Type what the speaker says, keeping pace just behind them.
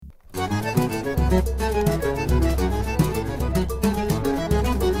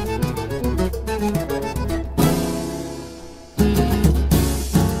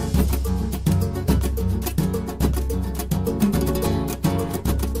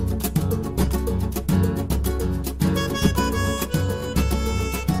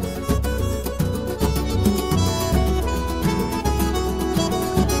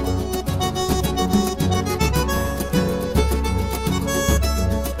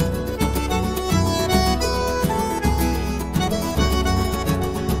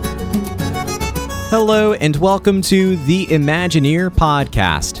Hello and welcome to the Imagineer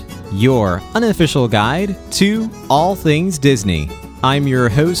Podcast, your unofficial guide to all things Disney. I'm your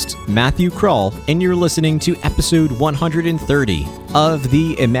host, Matthew Krull, and you're listening to episode 130 of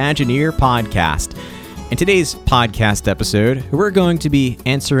the Imagineer Podcast. In today's podcast episode, we're going to be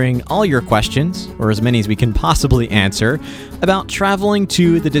answering all your questions, or as many as we can possibly answer, about traveling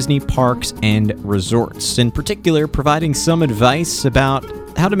to the Disney parks and resorts. In particular, providing some advice about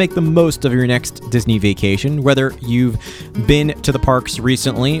how to make the most of your next Disney vacation, whether you've been to the parks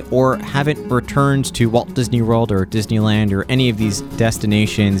recently or haven't returned to Walt Disney World or Disneyland or any of these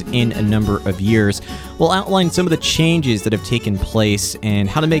destinations in a number of years. We'll outline some of the changes that have taken place and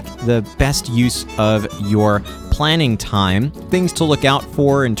how to make the best use of your planning time, things to look out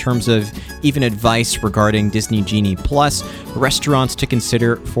for in terms of even advice regarding Disney Genie Plus, restaurants to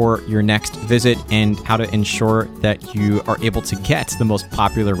consider for your next visit, and how to ensure that you are able to get the most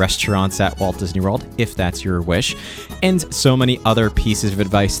popular restaurants at Walt Disney World, if that's your wish, and so many other pieces of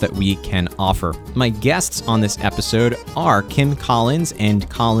advice that we can offer. My guests on this episode are Kim Collins and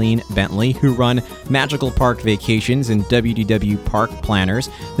Colleen Bentley, who run Magical Park Vacations and WDW Park Planners.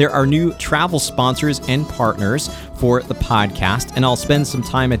 There are new travel sponsors and partners for the podcast, and I'll spend some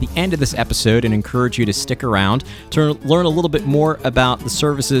time at the end of this episode and encourage you to stick around to learn a little bit more about the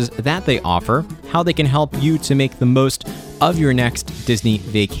services that they offer, how they can help you to make the most of your next Disney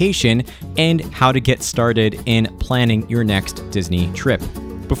vacation, and how to get started in planning your next Disney trip.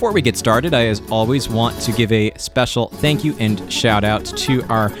 Before we get started, I, as always, want to give a special thank you and shout out to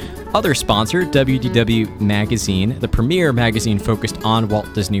our other sponsor, WDW Magazine, the premier magazine focused on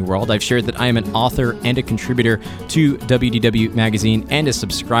Walt Disney World. I've shared that I am an author and a contributor to WDW Magazine and a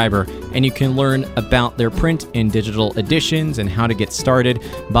subscriber, and you can learn about their print and digital editions and how to get started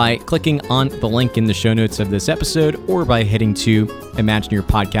by clicking on the link in the show notes of this episode, or by heading to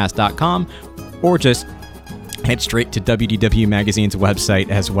ImagineerPodcast.com, or just head straight to WDW Magazine's website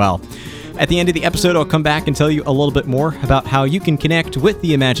as well. At the end of the episode, I'll come back and tell you a little bit more about how you can connect with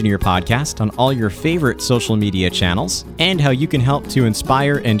the Imagineer Podcast on all your favorite social media channels, and how you can help to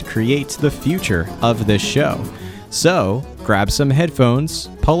inspire and create the future of this show. So, grab some headphones,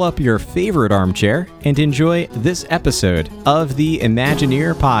 pull up your favorite armchair, and enjoy this episode of the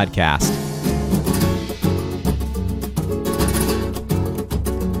Imagineer Podcast.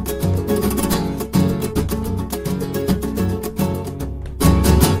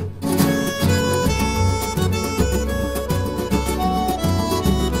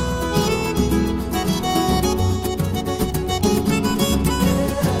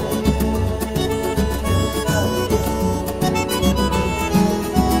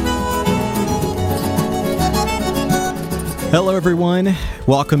 Hello everyone,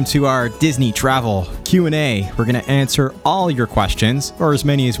 welcome to our Disney Travel Q&A. We're going to answer all your questions, or as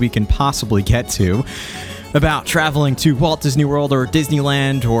many as we can possibly get to, about traveling to Walt Disney World or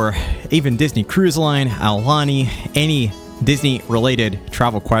Disneyland or even Disney Cruise Line, Aulani, any Disney-related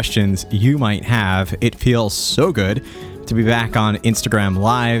travel questions you might have. It feels so good to be back on Instagram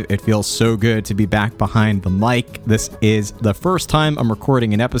Live. It feels so good to be back behind the mic. This is the first time I'm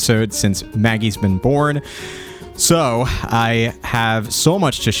recording an episode since Maggie's been born. So I have so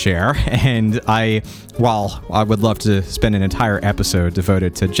much to share, and while I would love to spend an entire episode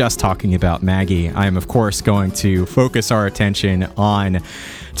devoted to just talking about Maggie, I am of course going to focus our attention on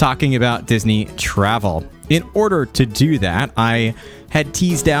talking about Disney travel. In order to do that, I had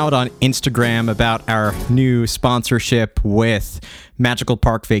teased out on Instagram about our new sponsorship with Magical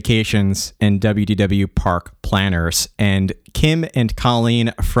Park Vacations and WDW Park Planners. And Kim and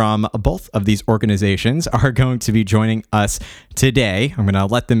Colleen from both of these organizations are going to be joining us today. I'm going to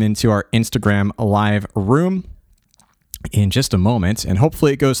let them into our Instagram Live room in just a moment, and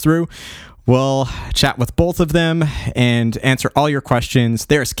hopefully it goes through. We'll chat with both of them and answer all your questions.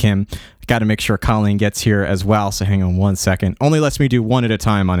 There's Kim. Got to make sure Colleen gets here as well, so hang on one second. Only lets me do one at a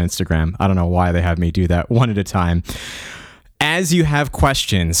time on Instagram. I don't know why they have me do that one at a time. As you have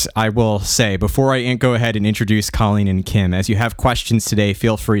questions, I will say, before I go ahead and introduce Colleen and Kim, as you have questions today,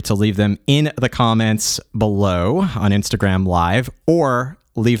 feel free to leave them in the comments below on Instagram Live, or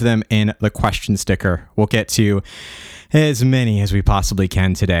leave them in the question sticker. We'll get to as many as we possibly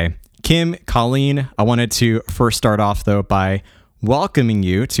can today. Kim, Colleen, I wanted to first start off, though, by welcoming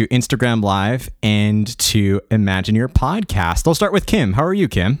you to Instagram Live and to Imagineer Podcast. I'll start with Kim. How are you,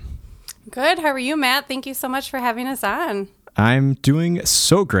 Kim? Good. How are you, Matt? Thank you so much for having us on. I'm doing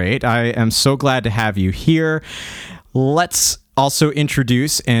so great. I am so glad to have you here. Let's also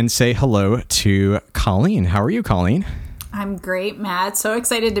introduce and say hello to Colleen. How are you, Colleen? I'm great, Matt. So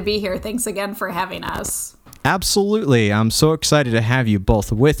excited to be here. Thanks again for having us. Absolutely. I'm so excited to have you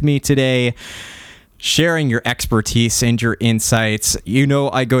both with me today, sharing your expertise and your insights. You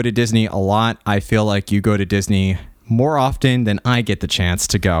know, I go to Disney a lot. I feel like you go to Disney more often than I get the chance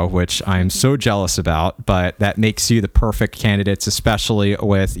to go, which I'm so jealous about, but that makes you the perfect candidates, especially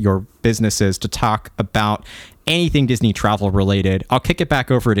with your businesses, to talk about anything Disney travel related. I'll kick it back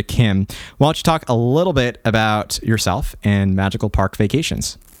over to Kim. Why don't you talk a little bit about yourself and Magical Park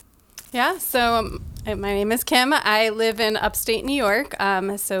Vacations? Yeah, so my name is Kim. I live in upstate New York,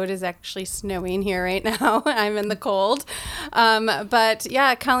 so it is actually snowing here right now. I'm in the cold. But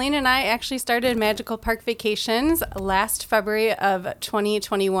yeah, Colleen and I actually started Magical Park Vacations last February of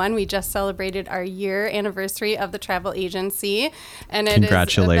 2021. We just celebrated our year anniversary of the travel agency. And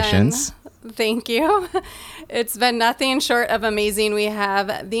Congratulations. Thank you. It's been nothing short of amazing. We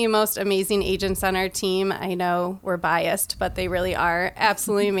have the most amazing agents on our team. I know we're biased, but they really are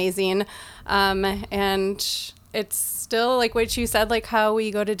absolutely amazing. And it's still like what you said, like how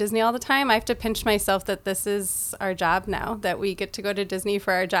we go to Disney all the time. I have to pinch myself that this is our job now, that we get to go to Disney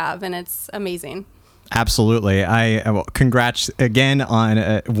for our job, and it's amazing. Absolutely. Congrats again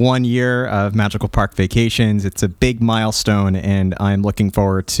on 1 year of Magical Park Vacations. It's a big milestone, and I'm looking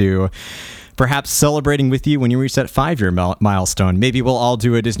forward to perhaps celebrating with you when you reach that 5-year milestone. Maybe we'll all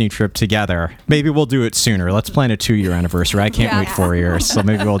do a Disney trip together. Maybe we'll do it sooner. Let's plan a 2-year anniversary. I can't wait 4 years, so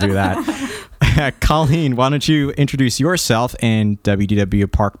maybe we'll do that. Colleen, why don't you introduce yourself and WDW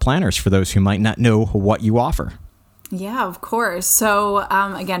Park Planners for those who might not know what you offer? Yeah, of course. So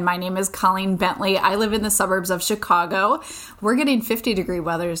again, my name is Colleen Bentley. I live in the suburbs of Chicago. We're getting 50-degree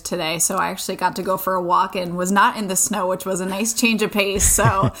weathers today, so I actually got to go for a walk and was not in the snow, which was a nice change of pace.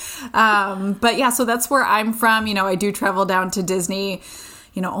 So, but yeah, so that's where I'm from. You know, I do travel down to Disney,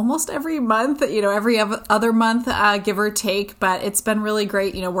 you know, almost every month, you know, every other month, give or take. But it's been really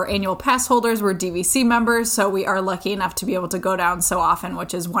great. You know, we're annual pass holders, we're DVC members, so we are lucky enough to be able to go down so often,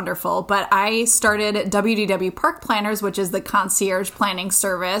 which is wonderful. But I started WDW Park Planners, which is the concierge planning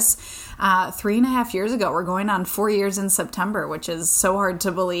service, 3.5 years ago. We're going on 4 years in September, which is so hard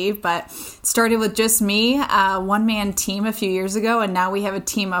to believe. But it started with just me, one-man team a few years ago, and now we have a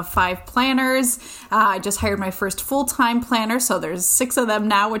team of 5 planners. I just hired my first full-time planner, so there's 6 of them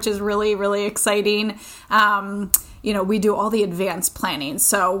now, which is really, really exciting. You know, we do all the advanced planning.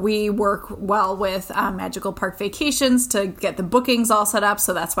 So we work well with Magical Park Vacations to get the bookings all set up.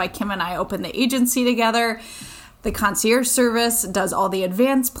 So that's why Kim and I opened the agency together. The concierge service does all the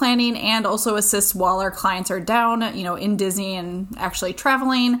advanced planning and also assists while our clients are down, you know, in Disney and actually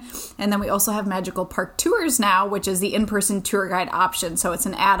traveling. And then we also have Magical Park Tours now, which is the in-person tour guide option. So it's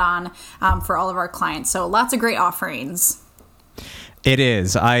an add-on for all of our clients. So lots of great offerings. It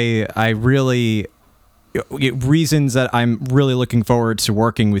is. I really, reasons that I'm really looking forward to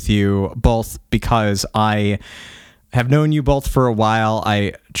working with you, both because I have known you both for a while.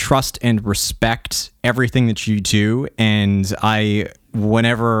 I trust and respect everything that you do. And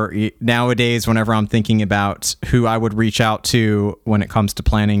nowadays, whenever I'm thinking about who I would reach out to when it comes to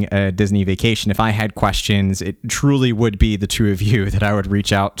planning a Disney vacation, if I had questions, it truly would be the two of you that I would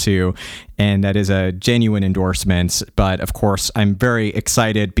reach out to. And that is a genuine endorsement. But of course, I'm very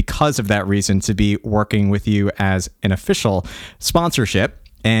excited because of that reason to be working with you as an official sponsorship.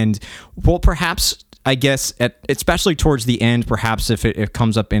 And we'll perhaps, I guess, especially towards the end, perhaps if it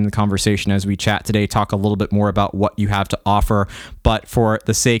comes up in the conversation as we chat today, talk a little bit more about what you have to offer. But for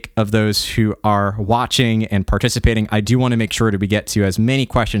the sake of those who are watching and participating, I do want to make sure that we get to as many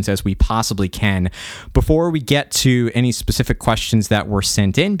questions as we possibly can. Before we get to any specific questions that were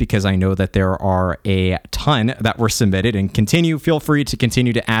sent in, because I know that there are a ton that were submitted, and feel free to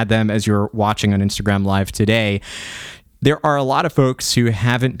continue to add them as you're watching on Instagram Live today. There are a lot of folks who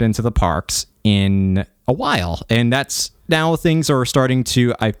haven't been to the parks in a while, and that's now things are starting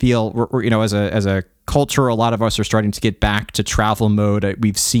to, I feel, as a culture, a lot of us are starting to get back to travel mode.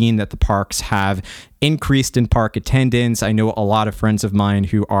 We've seen that the parks have increased in park attendance. I know a lot of friends of mine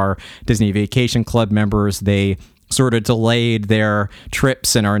who are Disney Vacation Club members, they sort of delayed their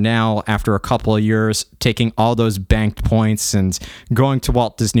trips and are now, after a couple of years, taking all those banked points and going to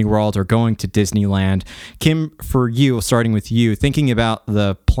Walt Disney World or going to Disneyland. Kim, for you, starting with you, thinking about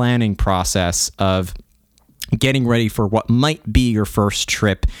the planning process of getting ready for what might be your first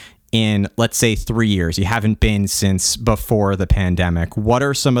trip in, let's say, 3 years. You haven't been since before the pandemic. What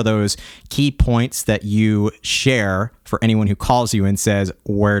are some of those key points that you share for anyone who calls you and says,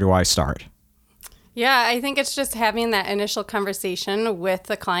 where do I start? Yeah, I think it's just having that initial conversation with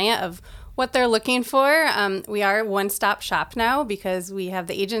the client of what they're looking for. We are one-stop shop now because we have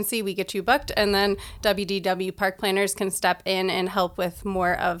the agency, we get you booked, and then WDW Park Planners can step in and help with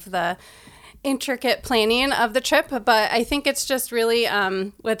more of the intricate planning of the trip. But I think it's just really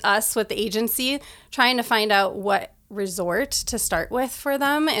with us, with the agency, trying to find out what resort to start with for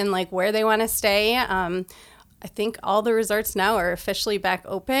them and like where they want to stay. I think all the resorts now are officially back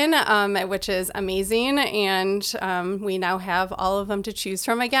open, which is amazing. And we now have all of them to choose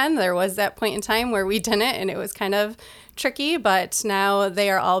from again. There was that point in time where we didn't, and it was kind of tricky, but now they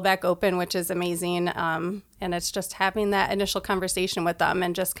are all back open, which is amazing. And it's just having that initial conversation with them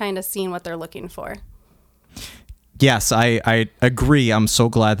and just kind of seeing what they're looking for. Yes, I agree. I'm so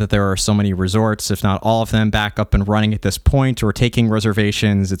glad that there are so many resorts, if not all of them, back up and running at this point or taking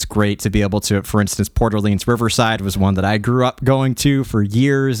reservations. It's great to be able to, for instance, Port Orleans Riverside was one that I grew up going to for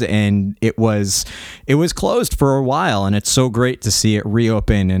years, and it was closed for a while, and it's so great to see it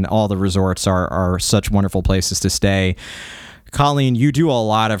reopen, and all the resorts are such wonderful places to stay. Colleen, you do a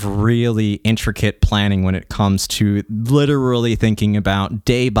lot of really intricate planning when it comes to literally thinking about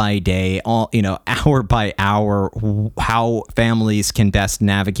day by day, hour by hour, how families can best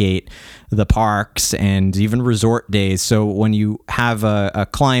navigate the parks and even resort days. So when you have a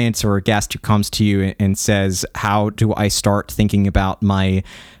client or a guest who comes to you and says, how do I start thinking about my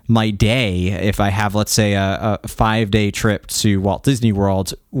day if I have, let's say, a 5-day trip to Walt Disney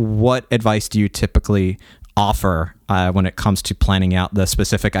World, what advice do you typically offer when it comes to planning out the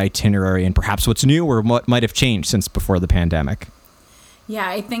specific itinerary and perhaps what's new or what might have changed since before the pandemic? Yeah,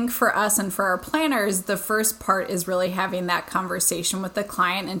 I think for us and for our planners, the first part is really having that conversation with the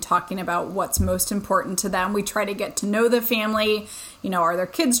client and talking about what's most important to them. We try to get to know the family. Are their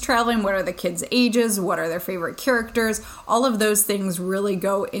kids traveling? What are the kids' ages? What are their favorite characters? All of those things really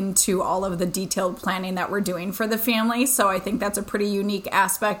go into all of the detailed planning that we're doing for the family. So I think that's a pretty unique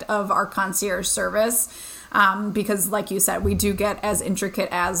aspect of our concierge service. Because like you said, we do get as intricate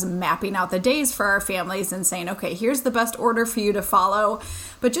as mapping out the days for our families and saying, okay, here's the best order for you to follow,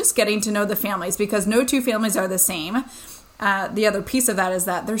 but just getting to know the families because no two families are the same. The other piece of that is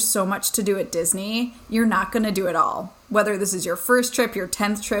that there's so much to do at Disney. You're not going to do it all. Whether this is your first trip, your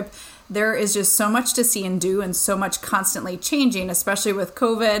 10th trip, there is just so much to see and do and so much constantly changing, especially with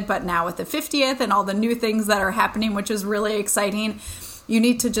COVID, but now with the 50th and all the new things that are happening, which is really exciting. You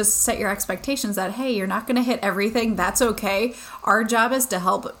need to just set your expectations that, hey, you're not going to hit everything. That's okay. Our job is to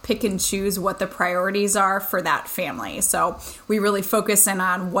help pick and choose what the priorities are for that family. So we really focus in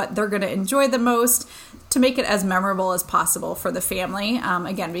on what they're going to enjoy the most to make it as memorable as possible for the family.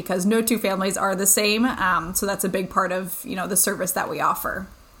 Again, because no two families are the same. So that's a big part of, the service that we offer.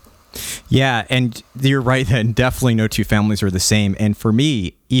 Yeah, and you're right that definitely no two families are the same. And for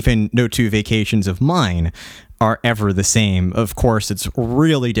me, even no two vacations of mine are ever the same. Of course, it's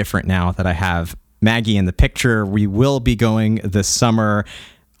really different now that I have Maggie in the picture. We will be going this summer.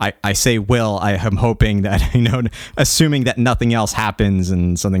 I say will, I am hoping that, assuming that nothing else happens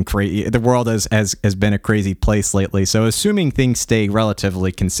and something crazy, the world has been a crazy place lately. So assuming things stay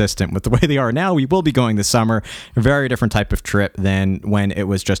relatively consistent with the way they are now, we will be going this summer. A very different type of trip than when it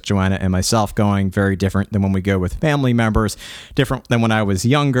was just Joanna and myself going, very different than when we go with family members, different than when I was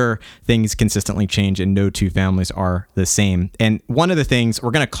younger. Things consistently change and no two families are the same. And one of the things,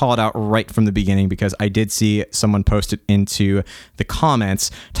 we're going to call it out right from the beginning because I did see someone post it into the comments,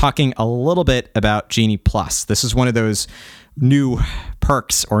 talking a little bit about Genie Plus. This is one of those new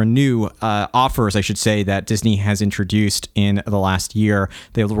perks or new offers, I should say, that Disney has introduced in the last year.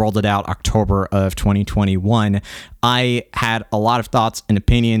 They rolled it out October of 2021. I had a lot of thoughts and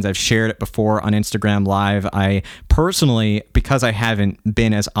opinions. I've shared it before on Instagram Live. I personally, because I haven't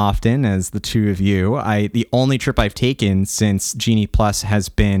been as often as the two of you, the only trip I've taken since Genie Plus has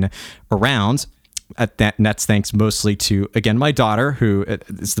been around. And that's thanks mostly to, again, my daughter, who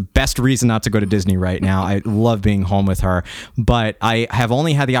is the best reason not to go to Disney right now. I love being home with her, but I have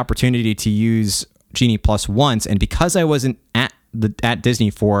only had the opportunity to use Genie Plus once. And because I wasn't at Disney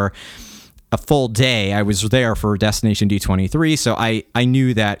for a full day, I was there for Destination D23. So I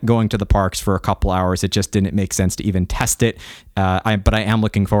knew that going to the parks for a couple hours, it just didn't make sense to even test it. but I am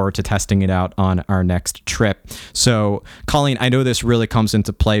looking forward to testing it out on our next trip. So, Colleen, I know this really comes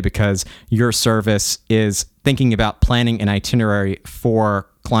into play because your service is thinking about planning an itinerary for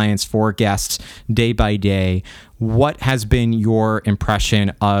clients, for guests, day by day. What has been your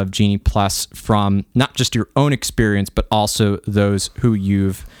impression of Genie Plus from not just your own experience, but also those who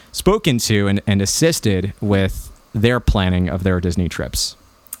you've spoken to and assisted with their planning of their Disney trips?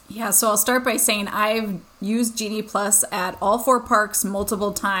 Yeah, so I'll start by saying I've used Genie Plus at all 4 parks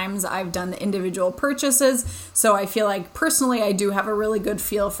multiple times. I've done the individual purchases, so I feel like personally I do have a really good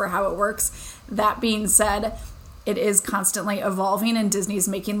feel for how it works. That being said, it is constantly evolving and Disney's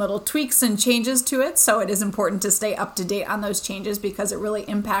making little tweaks and changes to it. So it is important to stay up to date on those changes because it really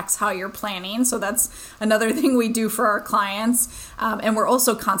impacts how you're planning. So that's another thing we do for our clients. And we're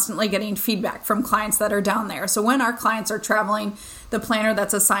also constantly getting feedback from clients that are down there. So when our clients are traveling, the planner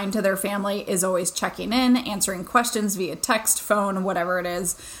that's assigned to their family is always checking in, answering questions via text, phone, whatever it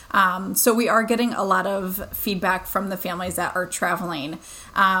is. So we are getting a lot of feedback from the families that are traveling.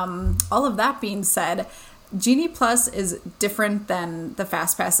 All of that being said, Genie Plus is different than the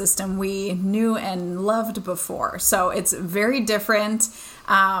FastPass system we knew and loved before. So it's very different.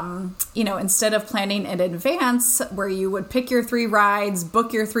 Instead of planning in advance where you would pick your 3 rides,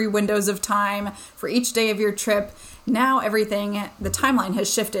 book your 3 windows of time for each day of your trip, now the timeline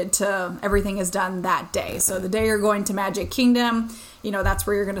has shifted to everything is done that day. So the day you're going to Magic Kingdom, that's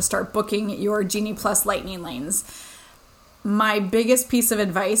where you're going to start booking your Genie Plus Lightning Lanes. My biggest piece of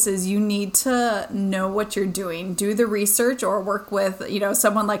advice is you need to know what you're doing. Do the research or work with,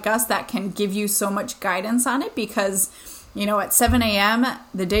 someone like us that can give you so much guidance on it because, at 7 a.m.,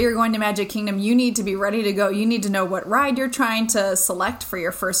 the day you're going to Magic Kingdom, you need to be ready to go. You need to know what ride you're trying to select for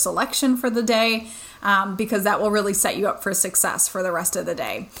your first selection for the day because that will really set you up for success for the rest of the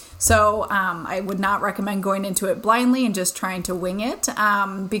day. So I would not recommend going into it blindly and just trying to wing it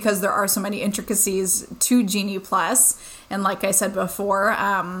because there are so many intricacies to Genie Plus. And like I said before,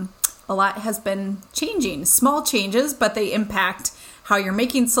 a lot has been changing. Small changes, but they impact how you're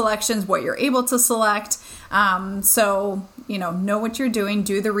making selections, what you're able to select. So know what you're doing.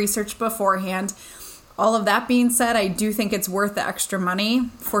 Do the research beforehand. All of that being said, I do think it's worth the extra money.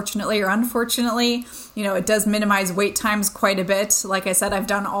 Fortunately or unfortunately, it does minimize wait times quite a bit. Like I said, I've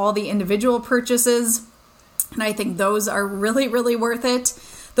done all the individual purchases, and I think those are really, really worth it.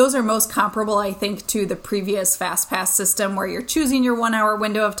 Those are most comparable, I think, to the previous FastPass system where you're choosing your 1 hour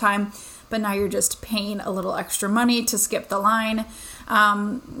window of time, but now you're just paying a little extra money to skip the line.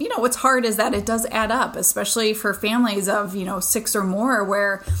 What's hard is that it does add up, especially for families of, 6 or more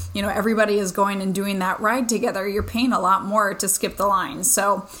where, everybody is going and doing that ride together. You're paying a lot more to skip the line.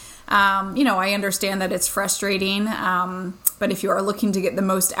 So, I understand that it's frustrating, but if you are looking to get the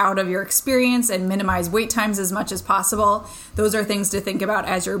most out of your experience and minimize wait times as much as possible, those are things to think about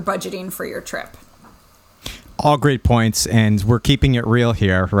as you're budgeting for your trip. All great points, and we're keeping it real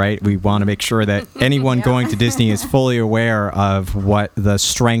here, right? We want to make sure that anyone going to Disney is fully aware of what the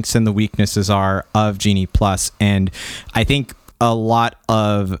strengths and the weaknesses are of Genie Plus. And I think a lot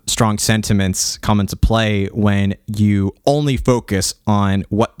of strong sentiments come into play when you only focus on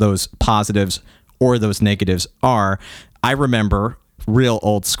what those positives or those negatives are. I remember real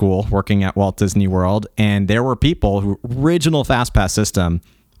old school working at Walt Disney World, and there were people who original FastPass system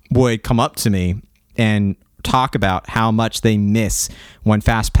would come up to me and talk about how much they miss when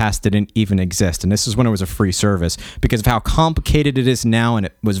FastPass didn't even exist. And this is when it was a free service because of how complicated it is now. And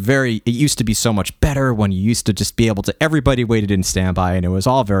it used to be so much better when you used to just be able to, everybody waited in standby and it was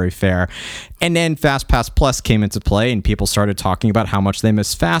all very fair. And then FastPass Plus came into play and people started talking about how much they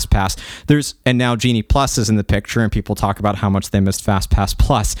miss FastPass. And now Genie Plus is in the picture and people talk about how much they missed FastPass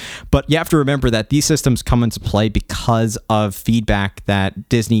Plus. But you have to remember that these systems come into play because of feedback that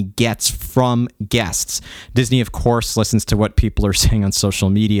Disney gets from guests. Disney, of course, listens to what people are saying on social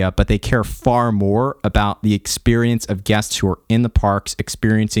media, but they care far more about the experience of guests who are in the parks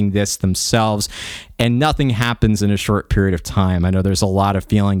experiencing this themselves. And nothing happens in a short period of time. I know there's a lot of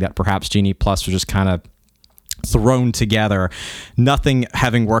feeling that perhaps Genie Plus was just kind of thrown together. Nothing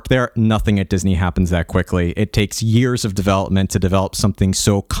having worked there, nothing at Disney happens that quickly. It takes years of development to develop something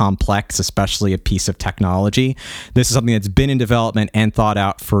so complex, especially a piece of technology. This is something that's been in development and thought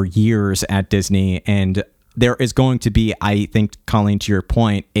out for years at Disney, and there is going to be, I think, Colleen, to your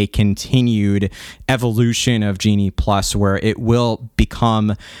point, a continued evolution of Genie Plus where it will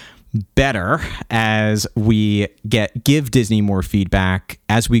become better as we give Disney more feedback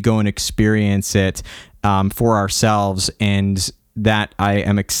as we go and experience it for ourselves. And that I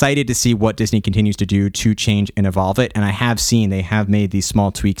am excited to see what Disney continues to do to change and evolve it. And I have seen they have made these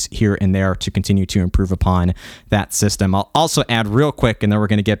small tweaks here and there to continue to improve upon that system. I'll also add real quick, and then we're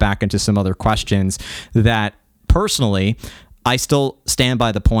going to get back into some other questions, that personally, I still stand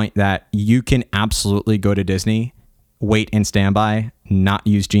by the point that you can absolutely go to Disney, wait in standby, not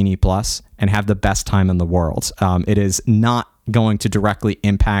use Genie Plus, and have the best time in the world. It is not going to directly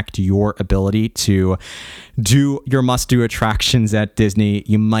impact your ability to do your must-do attractions at Disney.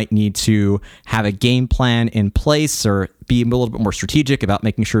 You might need to have a game plan in place or be a little bit more strategic about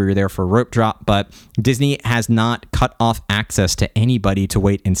making sure you're there for a rope drop, but Disney has not cut off access to anybody to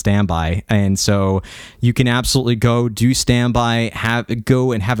wait in standby. And so you can absolutely go do standby,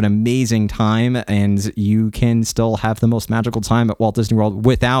 go and have an amazing time, and you can still have the most magical time at Walt Disney World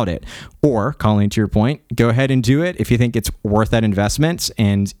without it. Or, Colleen, to your point, go ahead and do it if you think it's worth that investment.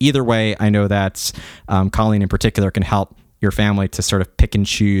 And either way, I know that Colleen in particular can help your family to sort of pick and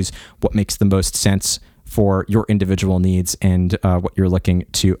choose what makes the most sense for your individual needs and what you're looking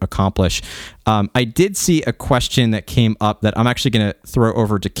to accomplish. I did see a question that came up that I'm actually going to throw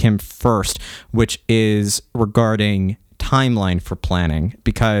over to Kim first, which is regarding timeline for planning,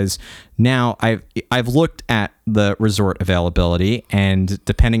 because now I've looked at the resort availability, and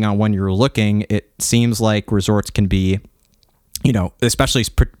depending on when you're looking, it seems like resorts can be, especially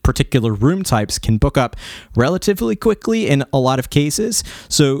particular room types, can book up relatively quickly in a lot of cases.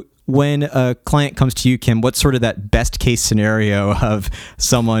 So when a client comes to you, Kim, what's sort of that best case scenario of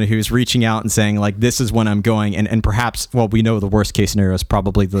someone who's reaching out and saying, like, this is when I'm going, and perhaps, well, we know the worst case scenario is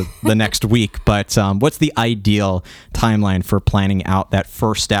probably the next week, but what's the ideal timeline for planning out that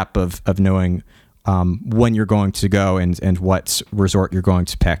first step of knowing when you're going to go and what resort you're going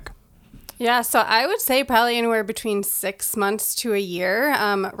to pick? Yeah, so I would say probably anywhere between 6 months to a year.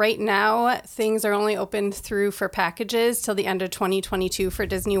 Right now, things are only open through for packages till the end of 2022 for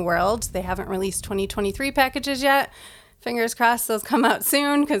Disney World. They haven't released 2023 packages yet. Fingers crossed those come out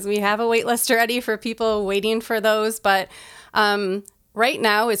soon, because we have a wait list already for people waiting for those. But right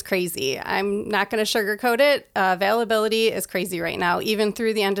now is crazy. I'm not going to sugarcoat it. Availability is crazy right now, even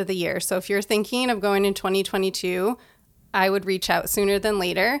through the end of the year. So if you're thinking of going in 2022, I would reach out sooner than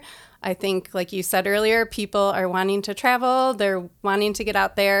later. I think, like you said earlier, people are wanting to travel, they're wanting to get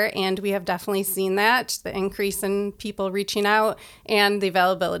out there, and we have definitely seen that. The increase in people reaching out and the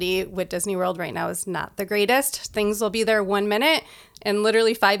availability with Disney World right now is not the greatest. Things will be there 1 minute, and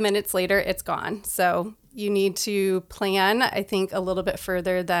literally 5 minutes later, it's gone. So you need to plan, I think, a little bit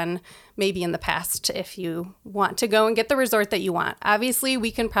further than maybe in the past if you want to go and get the resort that you want. Obviously,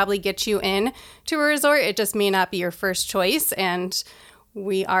 we can probably get you in to a resort. It just may not be your first choice, and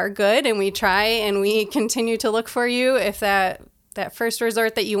we are good, and we try, and we continue to look for you. If that first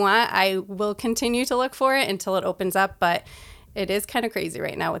resort that you want, I will continue to look for it until it opens up, but it is kind of crazy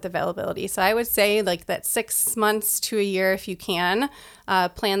right now with availability. So I would say like that 6 months to a year, if you can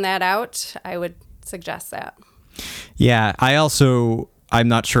plan that out, I would suggest that. Yeah, I'm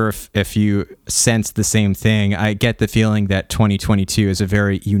not sure if you sense the same thing. I get the feeling that 2022 is a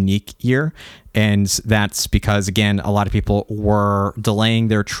very unique year. And that's because, again, a lot of people were delaying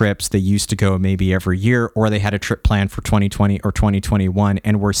their trips. They used to go maybe every year, or they had a trip planned for 2020 or 2021.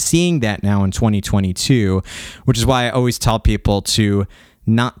 And we're seeing that now in 2022, which is why I always tell people to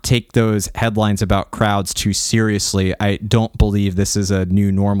not take those headlines about crowds too seriously. I don't believe this is a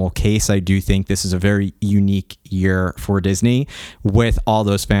new normal case. I do think this is a very unique year for Disney, with all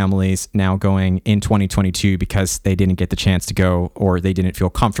those families now going in 2022 because they didn't get the chance to go, or they didn't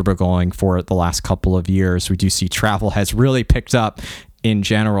feel comfortable going for the last couple of years. We do see travel has really picked up in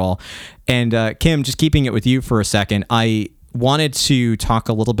general. And Kim, just keeping it with you for a second, I wanted to talk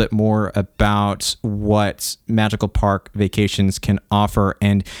a little bit more about what Magical Park Vacations can offer,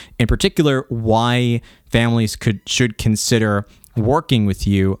 and in particular, why families should consider working with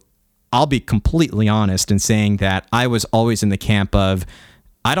you. I'll be completely honest in saying that I was always in the camp of,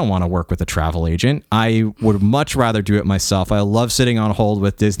 I don't want to work with a travel agent. I would much rather do it myself. I love sitting on hold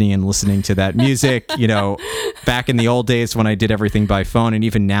with Disney and listening to that music, back in the old days when I did everything by phone. And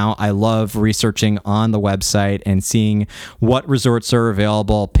even now, I love researching on the website and seeing what resorts are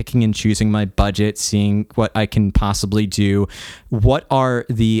available, picking and choosing my budget, seeing what I can possibly do. What are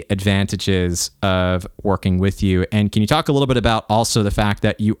the advantages of working with you? And can you talk a little bit about also the fact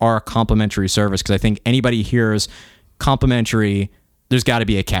that you are a complimentary service? Because I think anybody hears complimentary, there's got to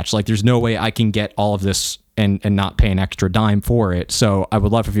be a catch. Like, there's no way I can get all of this and not pay an extra dime for it. So I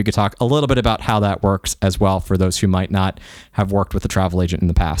would love if you could talk a little bit about how that works as well for those who might not have worked with a travel agent in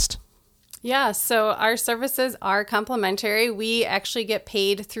the past. Yeah, so our services are complimentary. We actually get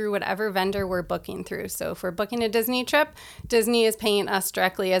paid through whatever vendor we're booking through. So if we're booking a Disney trip, Disney is paying us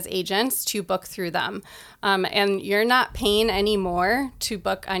directly as agents to book through them. And you're not paying any more to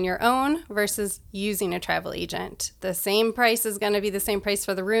book on your own versus using a travel agent. The same price is going to be the same price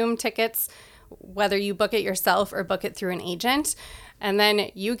for the room tickets, whether you book it yourself or book it through an agent. And then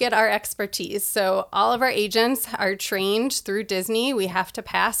you get our expertise. So all of our agents are trained through Disney. We have to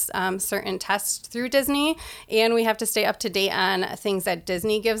pass certain tests through Disney, and we have to stay up to date on things that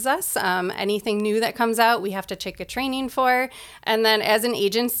Disney gives us. Anything new that comes out, we have to take a training for. And then as an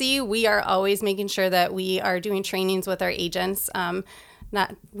agency, we are always making sure that we are doing trainings with our agents.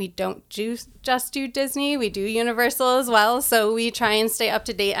 We don't just do Disney, we do Universal as well. So we try and stay up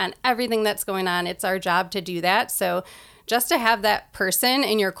to date on everything that's going on. It's our job to do that. So just to have that person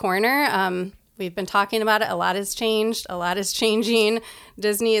in your corner, we've been talking about it. A lot has changed. A lot is changing.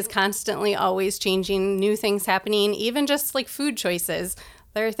 Disney is constantly always changing, new things happening, even just like food choices.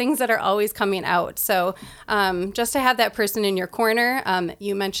 There are things that are always coming out. So just to have that person in your corner,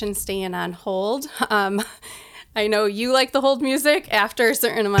 you mentioned staying on hold. I know you like the hold music. After a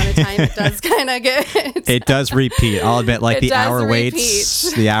certain amount of time, it does kind of get... It does repeat. I'll admit, like the hour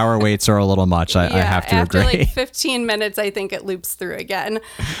waits are a little much. I have to after agree. Like 15 minutes, I think it loops through again.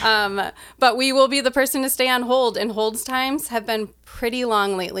 But we will be the person to stay on hold. And hold times have been pretty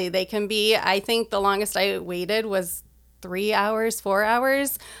long lately. They can be, I think the longest I waited was 3 hours, 4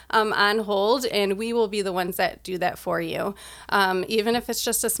 hours on hold, and we will be the ones that do that for you. Even if it's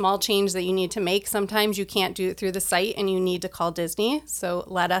just a small change that you need to make, sometimes you can't do it through the site and you need to call Disney. So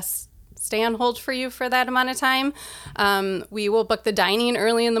let us stay on hold for you for that amount of time. We will book the dining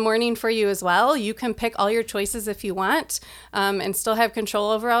early in the morning for you as well. You can pick all your choices if you want and still have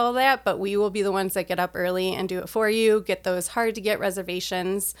control over all of that, but we will be the ones that get up early and do it for you, get those hard to get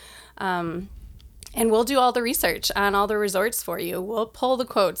reservations. And we'll do all the research on all the resorts for you. We'll pull the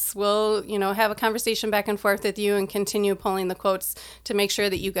quotes. We'll, have a conversation back and forth with you and continue pulling the quotes to make sure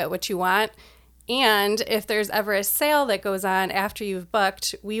that you get what you want. And if there's ever a sale that goes on after you've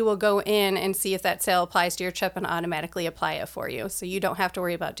booked, we will go in and see if that sale applies to your trip and automatically apply it for you. So you don't have to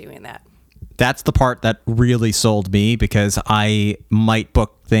worry about doing that. That's the part that really sold me, because I might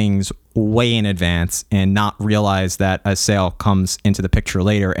book things way in advance and not realize that a sale comes into the picture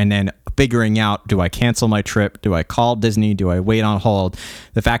later, and then figuring out, do I cancel my trip? Do I call Disney? Do I wait on hold?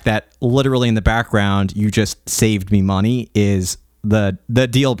 The fact that literally in the background you just saved me money is the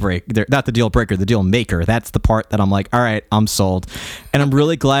deal breaker, not the deal breaker, the deal maker. That's the part that I'm like, all right, I'm sold. And I'm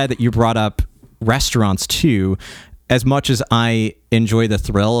really glad that you brought up restaurants too. As much as I enjoy the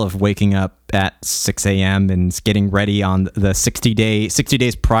thrill of waking up at 6 a.m. and getting ready on the 60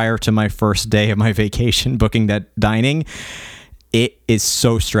 days prior to my first day of my vacation, booking that dining, it is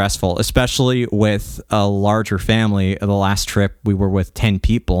so stressful, especially with a larger family. The last trip, we were with 10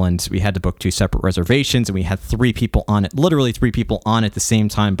 people and we had to book 2 separate reservations, and we had 3 people on it, literally 3 people on at the same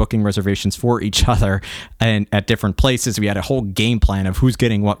time, booking reservations for each other and at different places. We had a whole game plan of who's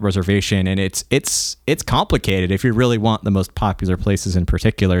getting what reservation, and it's complicated if you really want the most popular places in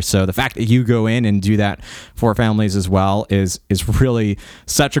particular. So the fact that you go in and do that for families as well is really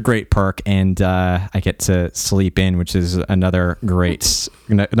such a great perk, and I get to sleep in, which is another great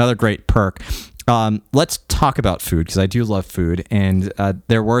perk. Let's talk about food, because I do love food, and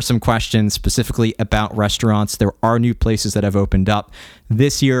there were some questions specifically about restaurants. There are new places that have opened up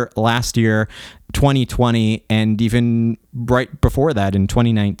this year, last year, 2020, and even right before that in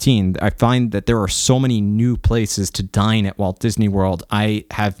 2019. I find that there are so many new places to dine at Walt Disney World. I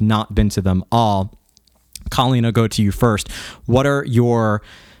have not been to them all. Colleen, I'll go to you first. What are your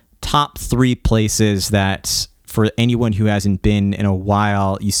top 3 places that, for anyone who hasn't been in a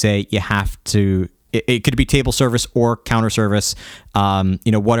while, you say you have to? It could be table service or counter service.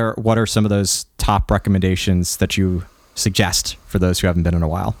 What are some of those top recommendations that you suggest for those who haven't been in a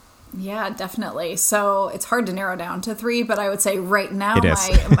while? Yeah, definitely. So it's hard to narrow down to 3, but I would say right now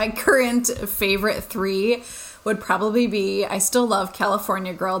my current favorite 3 would probably be, I still love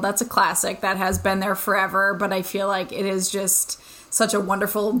California Grill. That's a classic that has been there forever, but I feel like it is just such a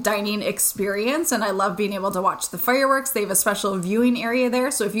wonderful dining experience, and I love being able to watch the fireworks. They have a special viewing area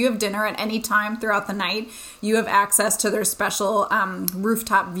there, so if you have dinner at any time throughout the night, you have access to their special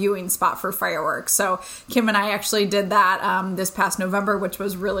rooftop viewing spot for fireworks. So Kim and I actually did that this past November, which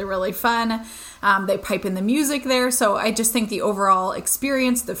was really, really fun. They pipe in the music there, so I just think the overall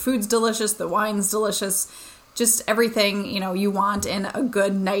experience, the food's delicious, the wine's delicious, just everything, you want in a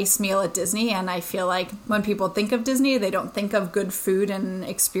good, nice meal at Disney. And I feel like when people think of Disney, they don't think of good food and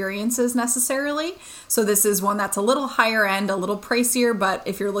experiences necessarily. So this is one that's a little higher end, a little pricier, but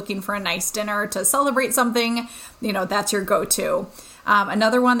if you're looking for a nice dinner to celebrate something, that's your go-to.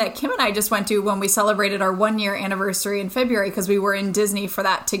 Another one that Kim and I just went to when we celebrated our 1-year anniversary in February, because we were in Disney for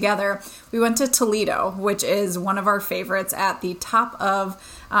that together. We went to Toledo, which is one of our favorites, at the top of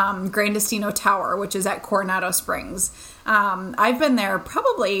Gran Destino Tower, which is at Coronado Springs. I've been there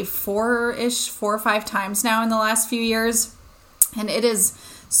probably 4 or 5 times now in the last few years, and it is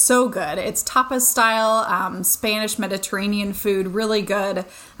so good. It's tapas style, Spanish Mediterranean food, really good.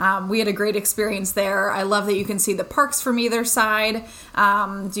 We had a great experience there. I love that you can see the parks from either side.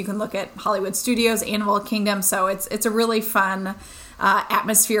 You can look at Hollywood Studios, Animal Kingdom. So it's a really fun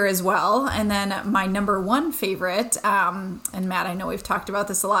atmosphere as well. And then my number one favorite, and Matt, I know we've talked about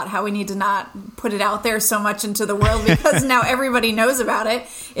this a lot, how we need to not put it out there so much into the world because now everybody knows about it,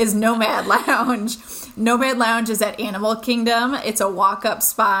 is Nomad Lounge. Nomad Lounge is at Animal Kingdom. It's a walk-up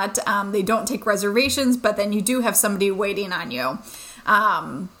spot. They don't take reservations, but then you do have somebody waiting on you.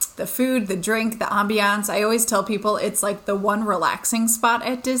 The food, the drink, the ambiance. I always tell people it's like the one relaxing spot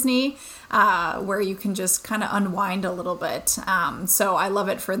at Disney where you can just kind of unwind a little bit. So I love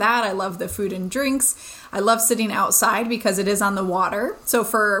it for that. I love the food and drinks. I love sitting outside because it is on the water. So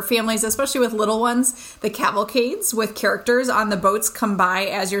for families, especially with little ones, the cavalcades with characters on the boats come by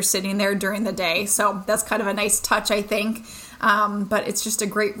as you're sitting there during the day. So that's kind of a nice touch, I think. But it's just a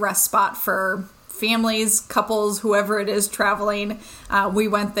great rest spot for families, couples, whoever it is traveling. We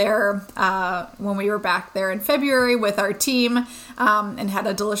went there when we were back there in February with our team and had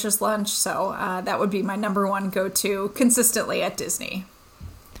a delicious lunch. So that would be my number one go-to consistently at Disney.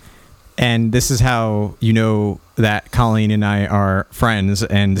 And this is how you know that Colleen and I are friends,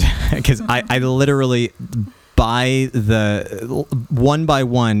 and because I literally, by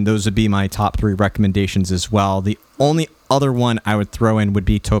one, those would be my top 3 recommendations as well. The only other one I would throw in would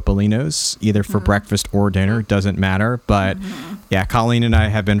be Topolino's, either for breakfast or dinner, doesn't matter. But yeah, Colleen and I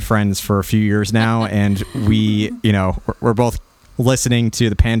have been friends for a few years now, and we, we're both listening to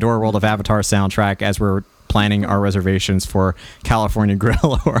the Pandora World of Avatar soundtrack as we're planning our reservations for California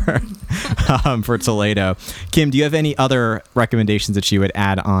Grill or for Toledo. Kim, do you have any other recommendations that you would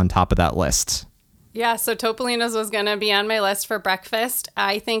add on top of that list? Yeah, so Topolino's was going to be on my list for breakfast.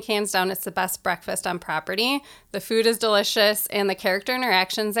 I think hands down it's the best breakfast on property. The food is delicious, and the character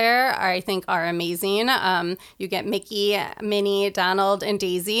interactions there I think are amazing. You get Mickey, Minnie, Donald, and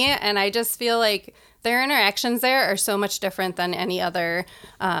Daisy, and I just feel like their interactions there are so much different than any other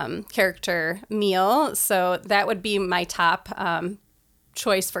character meal. So that would be my top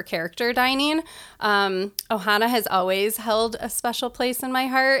choice for character dining. Ohana has always held a special place in my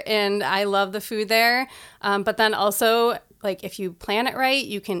heart, and I love the food there. But then also, like, if you plan it right,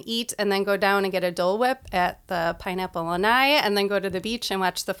 you can eat and then go down and get a Dole Whip at the Pineapple Lanai and then go to the beach and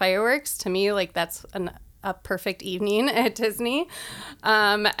watch the fireworks. To me, like, that's a perfect evening at Disney.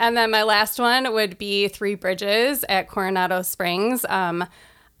 And then my last one would be Three Bridges at Coronado Springs.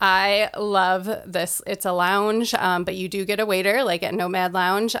 I love this. It's a lounge, but you do get a waiter, like at Nomad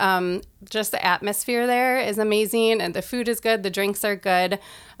Lounge. Just the atmosphere there is amazing, and the food is good. The drinks are good.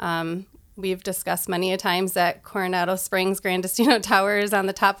 We've discussed many a times that Coronado Springs Gran Destino Tower is on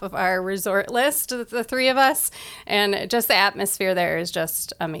the top of our resort list, the 3 of us, and just the atmosphere there is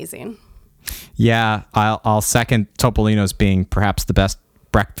just amazing. Yeah, I'll second Topolino's being perhaps the best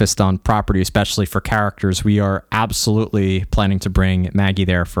breakfast on property, especially for characters. We are absolutely planning to bring Maggie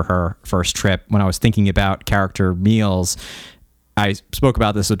there for her first trip. When I was thinking about character meals, I spoke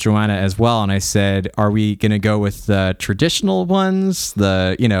about this with Joanna as well, and I said, are we going to go with the traditional ones,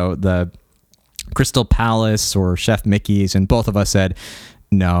 the Crystal Palace or Chef Mickey's? And both of us said,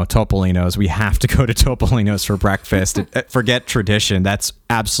 no, Topolino's. We have to go to Topolino's for breakfast. Forget tradition. That's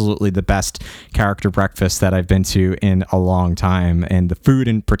absolutely the best character breakfast that I've been to in a long time. And the food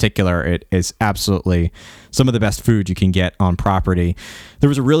in particular, it is absolutely some of the best food you can get on property. There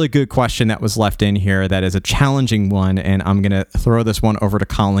was a really good question that was left in here that is a challenging one, and I'm going to throw this one over to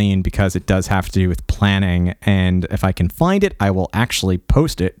Colleen because it does have to do with planning. And if I can find it, I will actually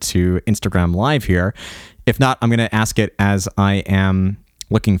post it to Instagram Live here. If not, I'm going to ask it as I am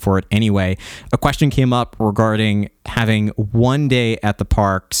looking for it anyway. A question came up regarding having one day at the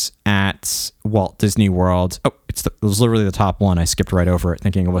parks at Walt Disney World. Oh, it was literally the top one. I skipped right over it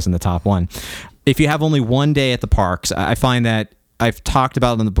thinking it wasn't the top one. If you have only one day at the parks, I find that I've talked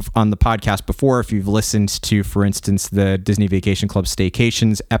about it on the podcast before. If you've listened to, for instance, the Disney Vacation Club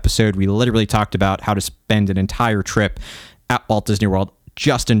Staycations episode, we literally talked about how to spend an entire trip at Walt Disney World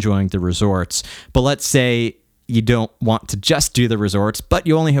just enjoying the resorts. But let's say you don't want to just do the resorts, but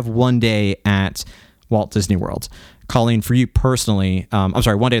you only have one day at Walt Disney World. Colleen, for you personally,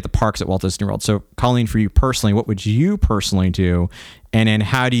 one day at the parks at Walt Disney World. So Colleen, for you personally, what would you personally do? And then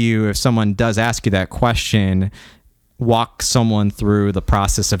how do you, if someone does ask you that question, walk someone through the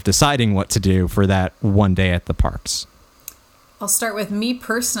process of deciding what to do for that one day at the parks? I'll start with me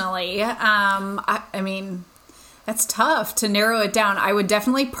personally. I mean, that's tough to narrow it down. I would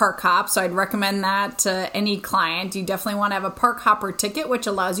definitely park hop, so I'd recommend that to any client. You definitely want to have a park hopper ticket, which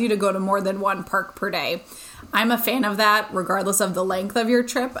allows you to go to more than one park per day. I'm a fan of that, regardless of the length of your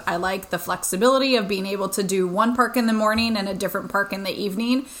trip. I like the flexibility of being able to do one park in the morning and a different park in the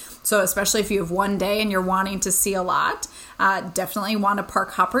evening. So especially if you have one day and you're wanting to see a lot, definitely want a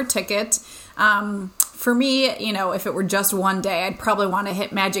park hopper ticket. For me, you know, if it were just one day, I'd probably want to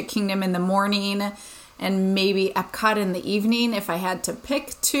hit Magic Kingdom in the morning and maybe Epcot in the evening if I had to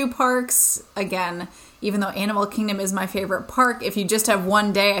pick two parks. Again, even though Animal Kingdom is my favorite park, if you just have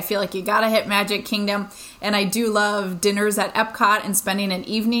one day, I feel like you gotta hit Magic Kingdom. And I do love dinners at Epcot and spending an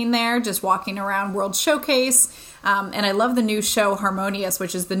evening there, just walking around World Showcase. And I love the new show Harmonious,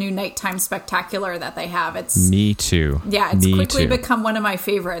 which is the new nighttime spectacular that they have. Me too. Yeah, it's quickly become one of my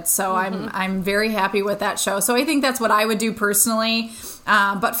favorites. So I'm very happy with that show. So I think that's what I would do personally.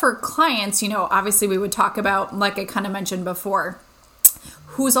 But for clients, you know, obviously we would talk about, like I kind of mentioned before,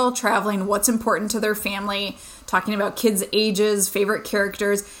 who's all traveling, what's important to their family, talking about kids' ages, favorite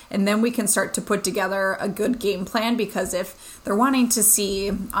characters, and then we can start to put together a good game plan, because if they're wanting to see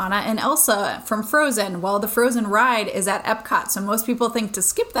Anna and Elsa from Frozen, well, the Frozen ride is at Epcot, so most people think to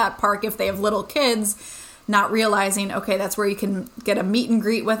skip that park if they have little kids, not realizing, okay, that's where you can get a meet and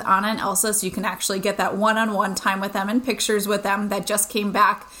greet with Anna and Elsa, so you can actually get that one-on-one time with them and pictures with them. That just came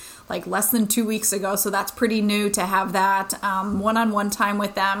back like less than 2 weeks ago, so that's pretty new to have that one-on-one time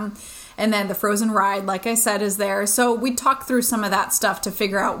with them. And then the Frozen ride, like I said, is there. So we talk through some of that stuff to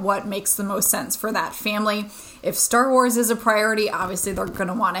figure out what makes the most sense for that family. If Star Wars is a priority, obviously they're going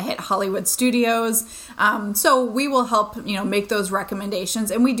to want to hit Hollywood Studios. So we will help, you know, make those recommendations.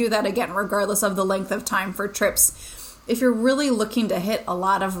 And we do that, again, regardless of the length of time for trips. If you're really looking to hit a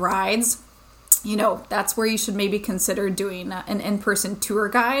lot of rides, you know, that's where you should maybe consider doing an in-person tour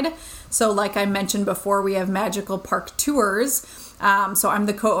guide. So like I mentioned before, we have Magical Park Tours. So I'm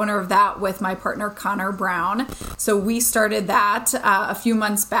the co-owner of that with my partner, Connor Brown. So we started that a few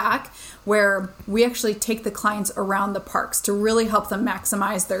months back, where we actually take the clients around the parks to really help them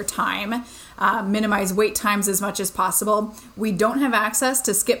maximize their time, minimize wait times as much as possible. We don't have access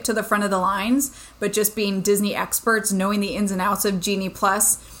to skip to the front of the lines, but just being Disney experts, knowing the ins and outs of Genie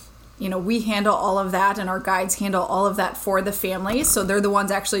Plus, you know, we handle all of that, and our guides handle all of that for the families. So they're the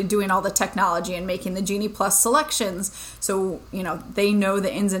ones actually doing all the technology and making the Genie Plus selections. So, you know, they know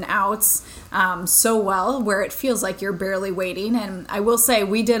the ins and outs so well, where it feels like you're barely waiting. And I will say,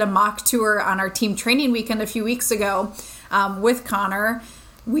 we did a mock tour on our team training weekend a few weeks ago with Connor.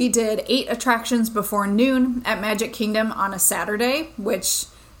 We did 8 attractions before noon at Magic Kingdom on a Saturday, which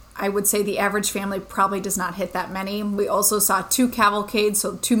I would say the average family probably does not hit that many. We also saw 2 cavalcades,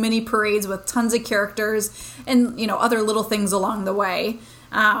 so 2 mini parades with tons of characters and, you know, other little things along the way.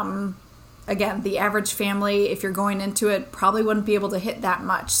 Again, the average family, if you're going into it, probably wouldn't be able to hit that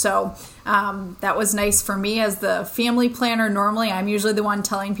much. So that was nice for me as the family planner. Normally, I'm usually the one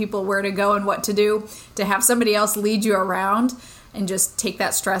telling people where to go and what to do. To have somebody else lead you around and just take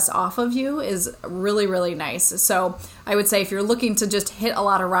that stress off of you is really, really nice. So I would say if you're looking to just hit a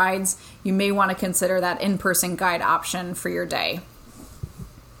lot of rides, you may want to consider that in-person guide option for your day.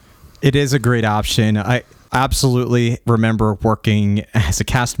 It is a great option. I absolutely remember working as a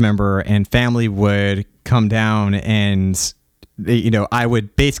cast member, and family would come down and, you know, I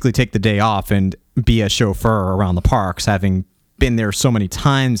would basically take the day off and be a chauffeur around the parks, having been there so many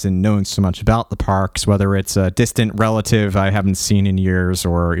times and knowing so much about the parks, whether it's a distant relative I haven't seen in years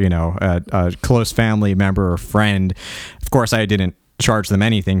or, you know, a close family member or friend. Of course, I didn't charge them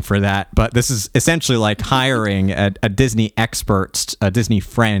anything for that, but this is essentially like hiring a Disney expert, a Disney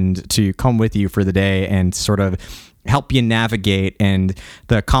friend to come with you for the day and sort of help you navigate. And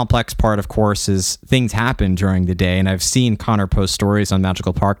the complex part, of course, is things happen during the day. And I've seen Connor post stories on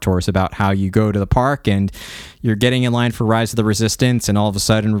Magical Park Tours about how you go to the park and you're getting in line for Rise of the Resistance, and all of a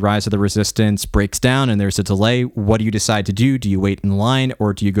sudden Rise of the Resistance breaks down and there's a delay. What do you decide to do? Do you wait in line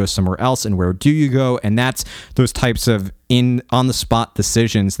or do you go somewhere else? And where do you go? And that's those types of on-the-spot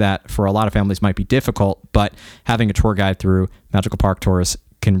decisions that for a lot of families might be difficult, but having a tour guide through Magical Park Tours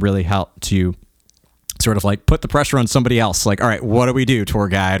can really help to sort of like put the pressure on somebody else. Like, all right, what do we do, tour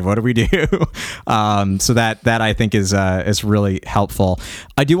guide? What do we do? So that I think is really helpful.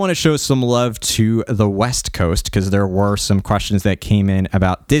 I do want to show some love to the West Coast because there were some questions that came in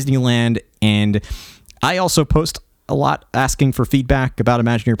about Disneyland, and I also post a lot asking for feedback about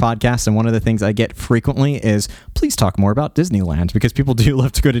Imagineer podcasts, and one of the things I get frequently is, please talk more about Disneyland, because people do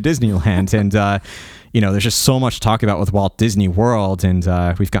love to go to Disneyland, and there's just so much to talk about with Walt Disney World, and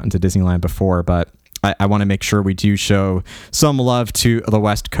we've gotten to Disneyland before, but I want to make sure we do show some love to the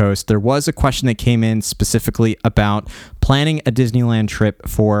West Coast. There was a question that came in specifically about planning a Disneyland trip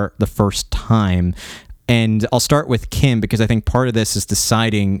for the first time. And I'll start with Kim, because I think part of this is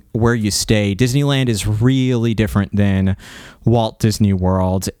deciding where you stay. Disneyland is really different than Walt Disney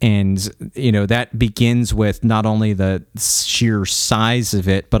World. And, that begins with not only the sheer size of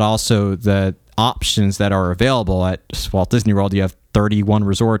it, but also the options that are available. At Walt Disney World, you have 31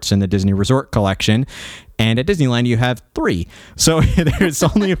 resorts in the Disney Resort Collection, and at Disneyland you have 3. So there's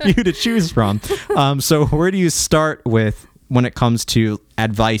only a few to choose from. So where do you start with when it comes to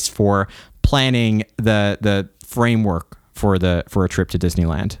advice for planning the framework for a trip to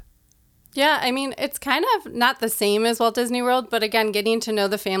Disneyland? Yeah, I mean, it's kind of not the same as Walt Disney World, but again, getting to know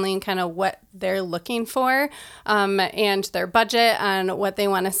the family and kind of what they're looking for, and their budget on what they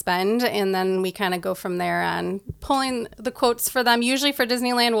want to spend. And then we kind of go from there on pulling the quotes for them. Usually for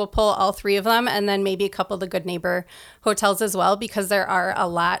Disneyland, we'll pull all 3 of them, and then maybe a couple of the Good Neighbor hotels as well, because there are a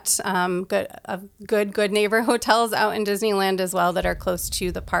lot good neighbor hotels out in Disneyland as well that are close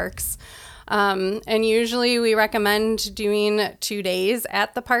to the parks. And usually we recommend doing 2 days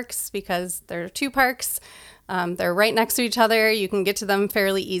at the parks because there are 2 parks. They're right next to each other. You can get to them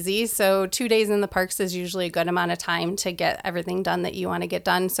fairly easy. So 2 days in the parks is usually a good amount of time to get everything done that you want to get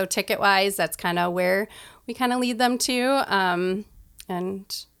done. So ticket-wise, that's kind of where we kind of lead them to.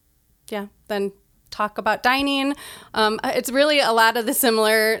 Then talk about dining. It's really a lot of the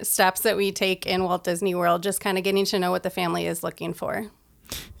similar steps that we take in Walt Disney World, just kind of getting to know what the family is looking for.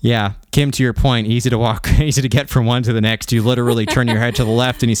 Yeah, Kim, to your point, easy to walk, easy to get from one to the next. You literally turn your head to the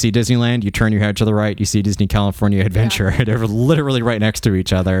left and you see Disneyland. You turn your head to the right, you see Disney California Adventure. Yeah. They're literally right next to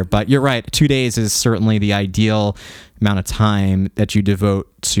each other. But you're right, 2 days is certainly the ideal amount of time that you devote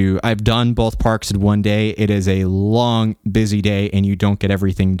to. I've done both parks in 1 day. It is a long, busy day, and you don't get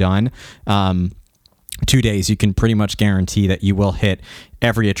everything done. 2 days, you can pretty much guarantee that you will hit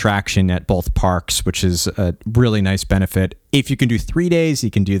every attraction at both parks, which is a really nice benefit. If you can do 3 days,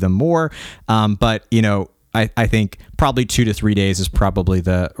 you can do them more. But I think probably 2 to 3 days is probably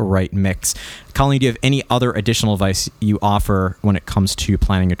the right mix. Colleen, do you have any other additional advice you offer when it comes to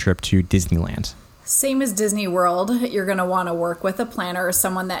planning a trip to Disneyland? Same as Disney World, you're going to want to work with a planner or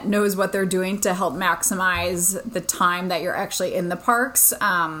someone that knows what they're doing to help maximize the time that you're actually in the parks.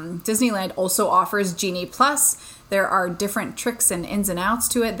 Disneyland also offers Genie Plus. There are different tricks and ins and outs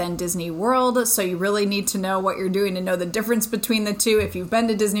to it than Disney World, so you really need to know what you're doing to know the difference between the two. If you've been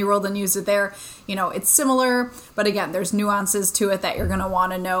to Disney World and used it there, it's similar, but again, there's nuances to it that you're going to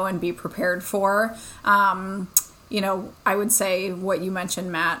want to know and be prepared for. I would say what you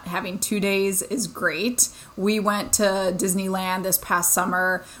mentioned, Matt, having 2 days is great. We went to Disneyland this past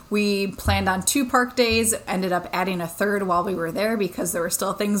summer. We planned on 2 park days, ended up adding a third while we were there because there were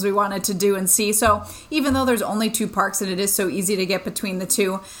still things we wanted to do and see. So even though there's only 2 parks and it is so easy to get between the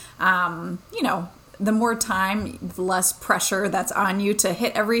two, the more time, the less pressure that's on you to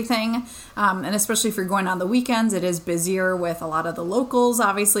hit everything. And especially if you're going on the weekends, it is busier with a lot of the locals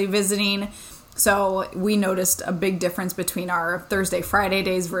obviously visiting. So we noticed a big difference between our Thursday, Friday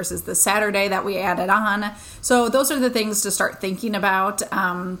days versus the Saturday that we added on. So those are the things to start thinking about.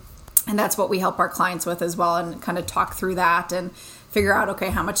 And that's what we help our clients with as well, and kind of talk through that and figure out, okay,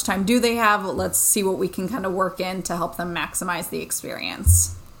 how much time do they have? Let's see what we can kind of work in to help them maximize the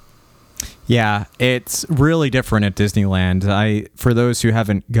experience. Yeah, it's really different at Disneyland. For those who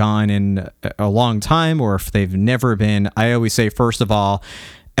haven't gone in a long time, or if they've never been, I always say, first of all,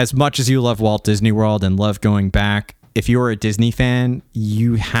 as much as you love Walt Disney World and love going back, if you're a Disney fan,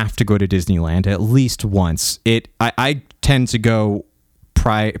 you have to go to Disneyland at least once. I tend to go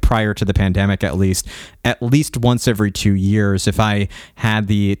prior to the pandemic, at least once every 2 years. If I had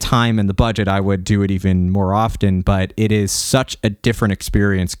the time and the budget, I would do it even more often, but it is such a different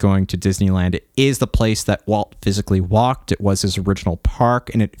experience going to Disneyland. It is the place that Walt physically walked. It was his original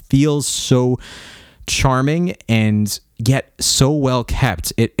park, and it feels so charming and yet so well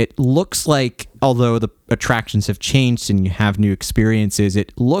kept. It looks like, although the attractions have changed and you have new experiences,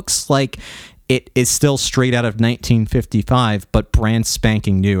 it looks like it is still straight out of 1955, but brand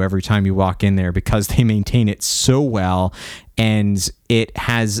spanking new every time you walk in there, because they maintain it so well. and it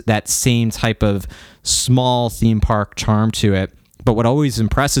has that same type of small theme park charm to it. But what always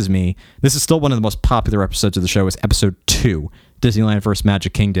impresses me, this is still one of the most popular episodes of the show, is episode 2, Disneyland vs.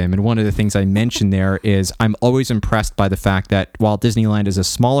 Magic Kingdom. And one of the things I mentioned there is I'm always impressed by the fact that while Disneyland is a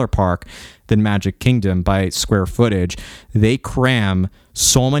smaller park than Magic Kingdom by square footage, they cram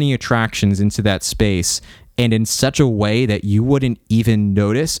so many attractions into that space, and in such a way that you wouldn't even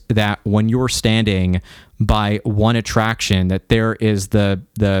notice that when you're standing by one attraction that there is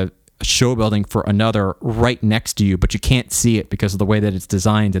the show building for another right next to you, but you can't see it because of the way that it's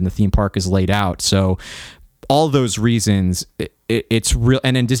designed and the theme park is laid out. So all those reasons, it's real.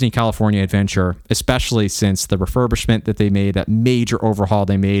 And in Disney California Adventure, especially since the refurbishment that they made, that major overhaul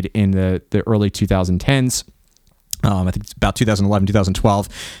they made in the early 2010s, I think it's about 2011, 2012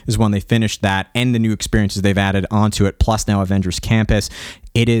 is when they finished that, and the new experiences they've added onto it, plus now Avengers Campus.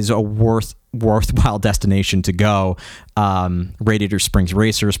 It is a worthwhile destination to go. Radiator Springs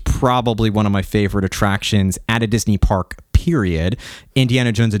Racers, probably one of my favorite attractions at a Disney park, period.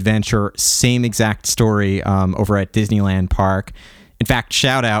 Indiana Jones Adventure, same exact story over at Disneyland Park. In fact,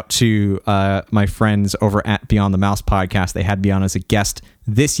 shout out to my friends over at Beyond the Mouse podcast. They had me on as a guest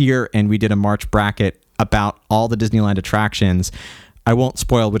this year, and we did a March bracket about all the Disneyland attractions. I won't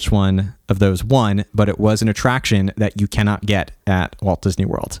spoil which one of those won, but it was an attraction that you cannot get at Walt Disney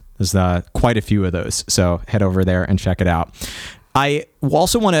World. There's quite a few of those, so head over there and check it out. I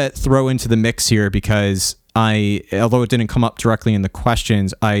also want to throw into the mix here because although it didn't come up directly in the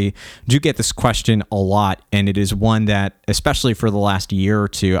questions, I do get this question a lot, and it is one that, especially for the last year or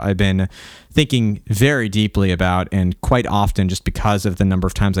two, I've been thinking very deeply about, and quite often just because of the number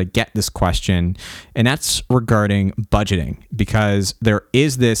of times I get this question, and that's regarding budgeting. Because there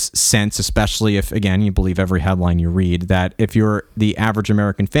is this sense, especially if, again, you believe every headline you read, that if you're the average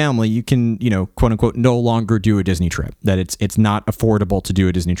American family, you can, quote unquote, no longer do a Disney trip, that it's not affordable to do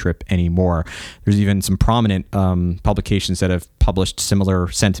a Disney trip anymore. There's even some prominent publications that have published similar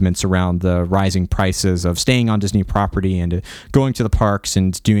sentiments around the rising prices of staying on Disney property and going to the parks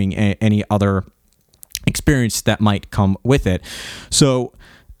and doing any other experience that might come with it. So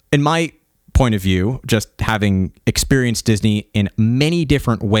in my point of view, just having experienced Disney in many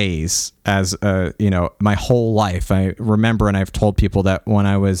different ways as my whole life, I remember, and I've told people that when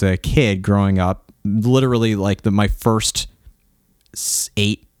I was a kid growing up, literally like my first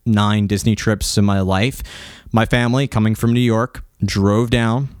 8-9 Disney trips in my life, my family coming from New York drove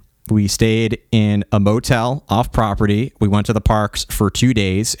down. We stayed in a motel off property. We went to the parks for 2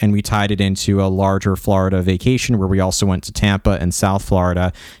 days, and we tied it into a larger Florida vacation where we also went to Tampa and South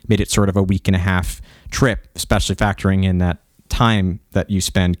Florida, made it sort of a week and a half trip, especially factoring in that time that you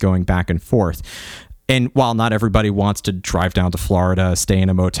spend going back and forth. And while not everybody wants to drive down to Florida, stay in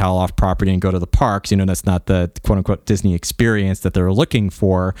a motel off property and go to the parks, that's not the quote unquote Disney experience that they're looking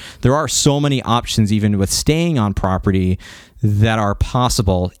for. There are so many options, even with staying on property, that are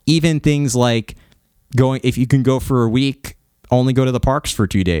possible. Even things like if you can go for a week, only go to the parks for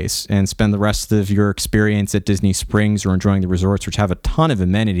 2 days and spend the rest of your experience at Disney Springs or enjoying the resorts, which have a ton of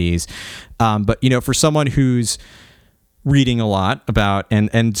amenities. But for someone who's reading a lot about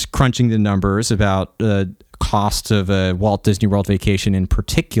and crunching the numbers about the cost of a Walt Disney World vacation in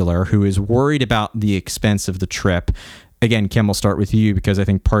particular, who is worried about the expense of the trip. Again, Kim, we'll start with you because I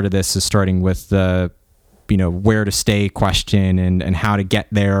think part of this is starting with the where to stay question and how to get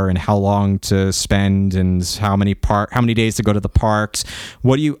there and how long to spend and how many days to go to the parks.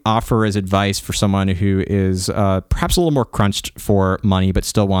 What do you offer as advice for someone who is perhaps a little more crunched for money but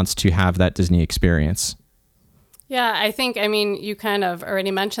still wants to have that Disney experience? Yeah, I think, you kind of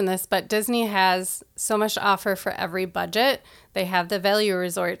already mentioned this, but Disney has so much to offer for every budget. They have the value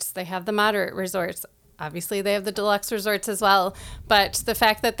resorts, they have the moderate resorts. Obviously, they have the deluxe resorts as well. But the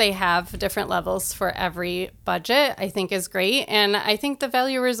fact that they have different levels for every budget, I think is great. And I think the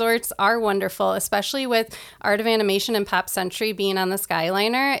value resorts are wonderful, especially with Art of Animation and Pop Century being on the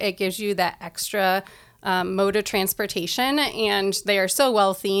Skyliner. It gives you that extra mode of transportation, and they are so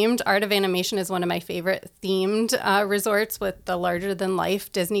well themed. Art of Animation is one of my favorite themed resorts with the larger than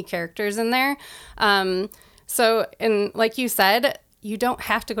life Disney characters in there. And like you said, you don't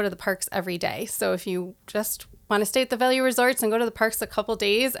have to go to the parks every day. So if you just want to stay at the value resorts and go to the parks a couple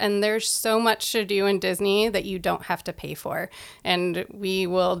days, and there's so much to do in Disney that you don't have to pay for. And we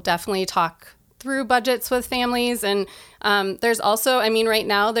will definitely talk through budgets with families. And there's also, right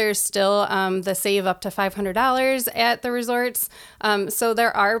now there's still the save up to $500 at the resorts. So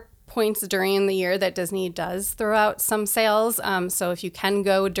there are points during the year that Disney does throw out some sales. So if you can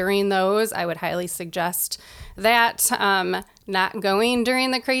go during those, I would highly suggest that not going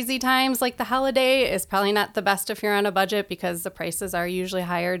during the crazy times like the holiday is probably not the best if you're on a budget, because the prices are usually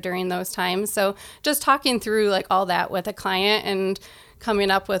higher during those times. So just talking through like all that with a client and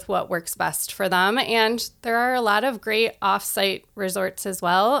coming up with what works best for them. And there are a lot of great off-site resorts as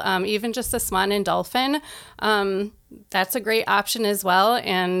well. Even just the Swan and Dolphin, that's a great option as well.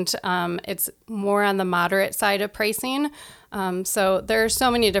 And it's more on the moderate side of pricing. So there are so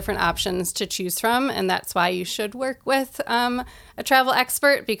many different options to choose from. And that's why you should work with a travel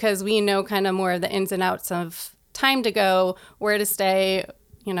expert, because we know kind of more of the ins and outs of time to go, where to stay,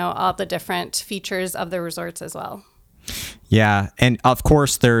 all the different features of the resorts as well. Yeah, and of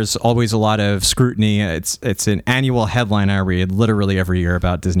course, there's always a lot of scrutiny. It's an annual headline I read literally every year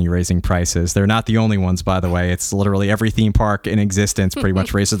about Disney raising prices. They're not the only ones, by the way. It's literally every theme park in existence pretty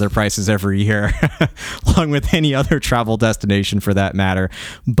much raises their prices every year, along with any other travel destination for that matter.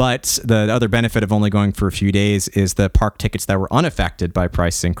 But the other benefit of only going for a few days is the park tickets that were unaffected by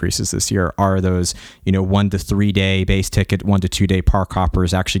price increases this year are those, 1 to 3 day base ticket, 1 to 2 day park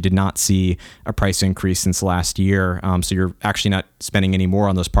hoppers actually did not see a price increase since last year. So you're actually not spending any more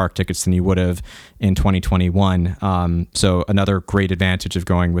on those park tickets than you would have in 2021. So another great advantage of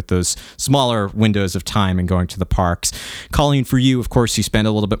going with those smaller windows of time and going to the parks. Colleen, for you, of course, you spend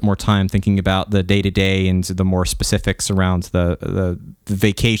a little bit more time thinking about the day-to-day and the more specifics around the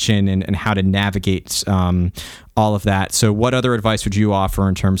vacation and how to navigate all of that. So what other advice would you offer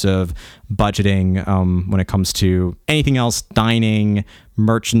in terms of budgeting when it comes to anything else, dining,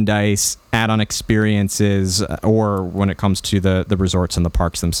 merchandise, add-on experiences, or when it comes to the resorts and the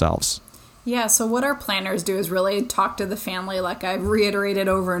parks themselves? Yeah, so what our planners do is really talk to the family, like I've reiterated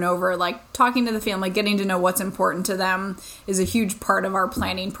over and over, like talking to the family, getting to know what's important to them is a huge part of our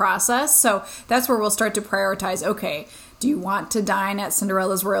planning process. So that's where we'll start to prioritize, okay, do you want to dine at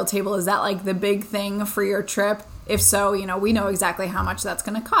Cinderella's Royal Table? Is that like the big thing for your trip? If so, we know exactly how much that's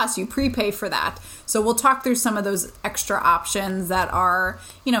going to cost. You prepay for that. So we'll talk through some of those extra options that are,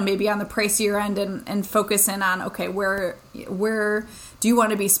 maybe on the pricier end and focus in on, okay, where do you want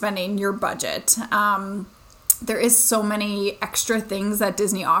to be spending your budget? There is so many extra things that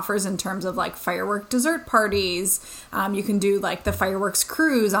Disney offers in terms of like firework dessert parties. You can do like the fireworks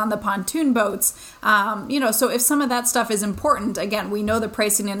cruise on the pontoon boats. So if some of that stuff is important, again, we know the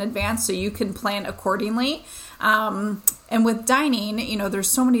pricing in advance, so you can plan accordingly. And with dining, there's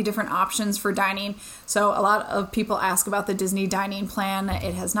so many different options for dining. So a lot of people ask about the Disney dining plan.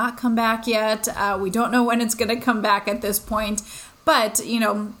 It has not come back yet. We don't know when it's going to come back at this point. But,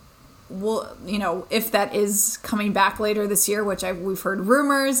 if that is coming back later this year, which we've heard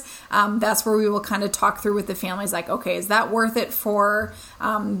rumors, that's where we will kind of talk through with the families, like, okay, is that worth it for,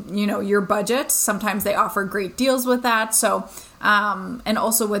 your budget? Sometimes they offer great deals with that. So, and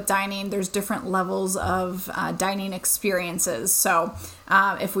also with dining, there's different levels of dining experiences. So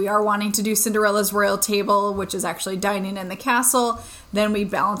if we are wanting to do Cinderella's Royal Table, which is actually dining in the castle, then we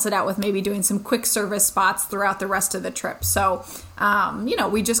balance it out with maybe doing some quick service spots throughout the rest of the trip. So,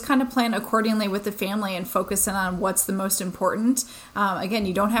 we just kind of plan accordingly with the family and focus in on what's the most important. Again,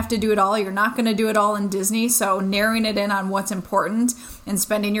 you don't have to do it all. You're not going to do it all in Disney. So narrowing it in on what's important and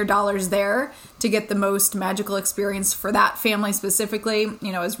spending your dollars there to get the most magical experience for that family specifically,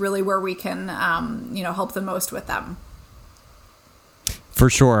 is really where we can, help the most with them. For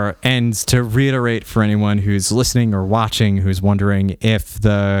sure. And to reiterate for anyone who's listening or watching who's wondering if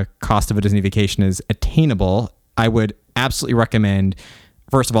the cost of a Disney vacation is attainable, I would absolutely recommend,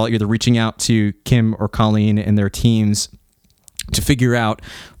 first of all, either reaching out to Kim or Colleen and their teams to figure out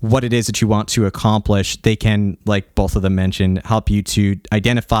what it is that you want to accomplish. They can, like both of them mentioned, help you to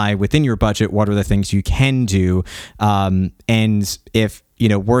identify within your budget what are the things you can do. And if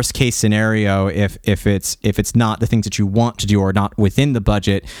worst case scenario, if it's not the things that you want to do or not within the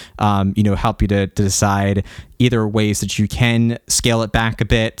budget, help you to decide either ways that you can scale it back a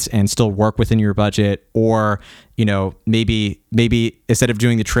bit and still work within your budget, or maybe instead of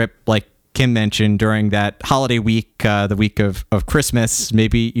doing the trip like Kim mentioned during that holiday week, the week of Christmas,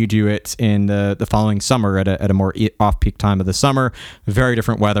 maybe you do it in the following summer at a more off-peak time of the summer. Very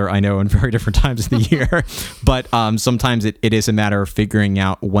different weather, I know, and very different times of the year. But sometimes it is a matter of figuring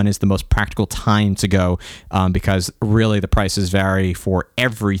out when is the most practical time to go, because really the prices vary for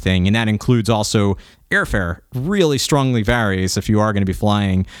everything. And that includes also airfare. Really strongly varies if you are going to be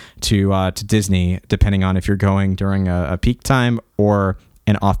flying to Disney, depending on if you're going during a peak time or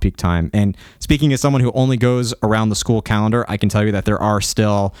and off-peak time. And speaking as someone who only goes around the school calendar, I can tell you that there are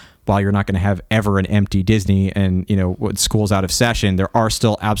still, while you're not going to have ever an empty Disney and, when school's out of session, there are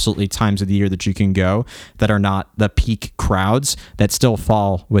still absolutely times of the year that you can go that are not the peak crowds that still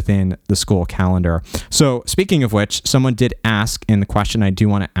fall within the school calendar. So speaking of which, someone did ask in the question, I do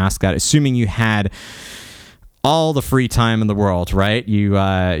want to ask that, assuming you had all the free time in the world, right? You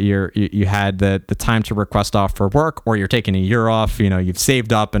had the time to request off for work, or you're taking a year off, you've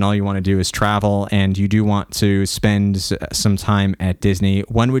saved up and all you want to do is travel, and you do want to spend some time at Disney.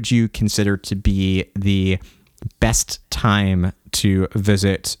 When would you consider to be the best time to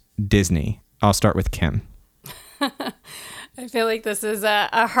visit Disney? I'll start with Kim. I feel like this is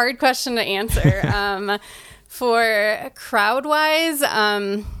a hard question to answer. For crowd-wise,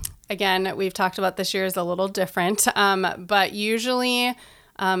 again, we've talked about this year is a little different, but usually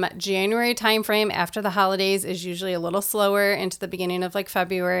January timeframe after the holidays is usually a little slower into the beginning of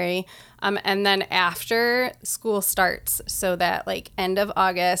February. And then after school starts, so that end of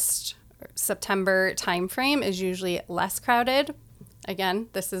August, September timeframe is usually less crowded. Again,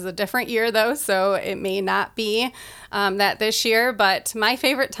 this is a different year though, so it may not be that this year, but my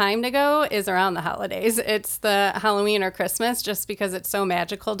favorite time to go is around the holidays. It's the Halloween or Christmas, just because it's so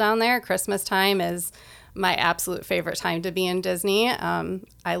magical down there. Christmas time is my absolute favorite time to be in Disney.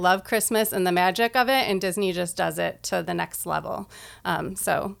 I love Christmas and the magic of it, and Disney just does it to the next level.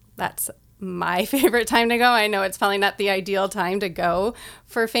 So that's my favorite time to go. I know it's probably not the ideal time to go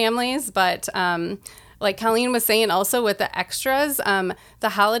for families, but like Colleen was saying also with the extras, the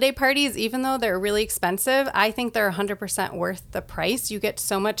holiday parties, even though they're really expensive, I think they're 100% worth the price. You get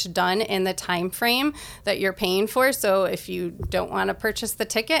so much done in the time frame that you're paying for. So if you don't want to purchase the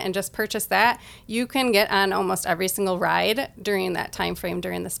ticket and just purchase that, you can get on almost every single ride during that time frame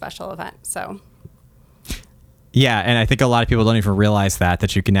during the special event. So yeah, and I think a lot of people don't even realize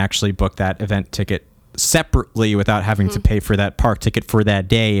that you can actually book that event ticket separately without having to pay for that park ticket for that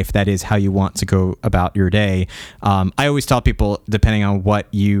day, if that is how you want to go about your day. I always tell people, depending on what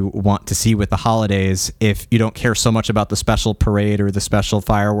you want to see with the holidays, if you don't care so much about the special parade or the special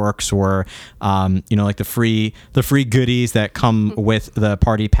fireworks or like the free goodies that come with the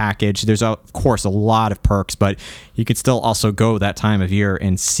party package, there's of course a lot of perks, but you could still also go that time of year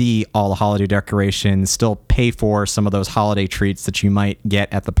and see all the holiday decorations, still pay for some of those holiday treats that you might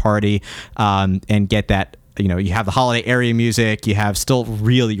get at the party, and get that, you have the holiday area music, you have still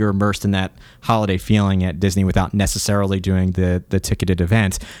really, you're immersed in that holiday feeling at Disney without necessarily doing the ticketed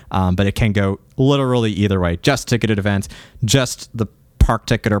event. But it can go literally either way, just ticketed event, just the park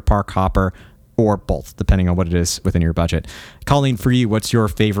ticket or park hopper, or both, depending on what it is within your budget. Colleen, for you, what's your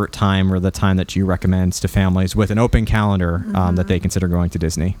favorite time or the time that you recommend to families with an open calendar that they consider going to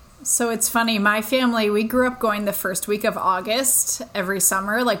Disney? So it's funny, my family, we grew up going the first week of August every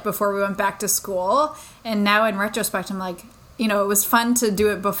summer, like before we went back to school. And now in retrospect, I'm like, it was fun to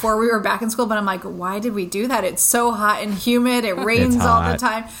do it before we were back in school, but I'm like, why did we do that? It's so hot and humid. It rains all the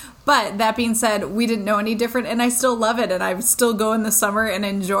time. But that being said, we didn't know any different, and I still love it, and I still go in the summer and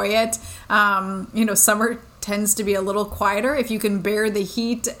enjoy it. Summer tends to be a little quieter. If you can bear the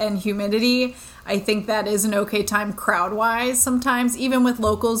heat and humidity, I think that is an okay time crowd-wise sometimes. Even with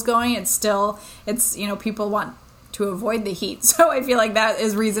locals going, it's people want to avoid the heat. So I feel like that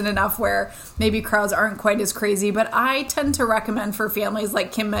is reason enough where maybe crowds aren't quite as crazy. But I tend to recommend for families,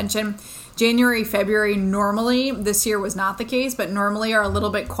 like Kim mentioned, January, February, normally, this year was not the case, but normally are a little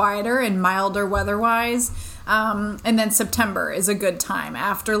bit quieter and milder weather-wise. And then September is a good time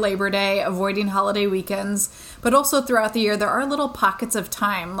after Labor Day, avoiding holiday weekends. But also throughout the year, there are little pockets of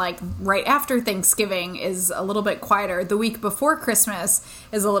time, like right after Thanksgiving is a little bit quieter. The week before Christmas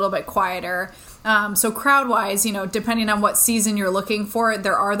is a little bit quieter. So crowd-wise, depending on what season you're looking for,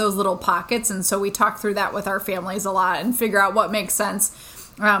 there are those little pockets. And so we talk through that with our families a lot and figure out what makes sense.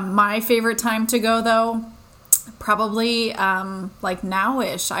 My favorite time to go, though, probably like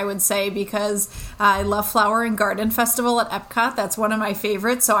now-ish, I would say, because I love Flower and Garden Festival at Epcot. That's one of my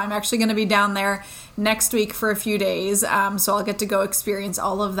favorites. So I'm actually going to be down there next week for a few days. So I'll get to go experience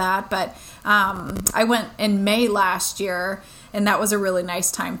all of that. But I went in May last year, and that was a really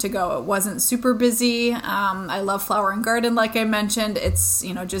nice time to go. It wasn't super busy. I love Flower and Garden, like I mentioned. It's,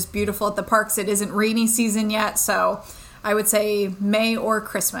 just beautiful at the parks. It isn't rainy season yet, so I would say May or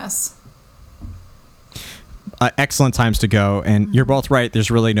Christmas. Excellent times to go, and you're both right.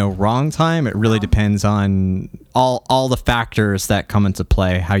 There's really no wrong time. It really depends on all the factors that come into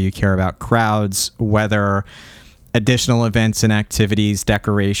play, how you care about crowds, weather, additional events and activities,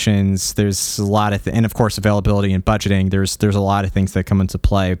 decorations. There's a lot of, and of course, availability and budgeting. There's a lot of things that come into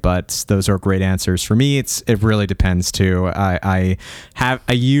play, but those are great answers. For me, it really depends too. I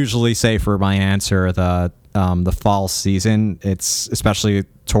usually say for my answer the fall season. It's especially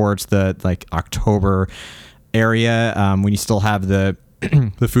towards the like October area when you still have the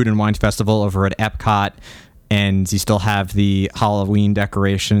the Food and Wine Festival over at Epcot, and you still have the Halloween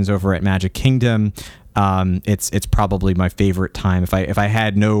decorations over at Magic Kingdom. It's probably my favorite time. If I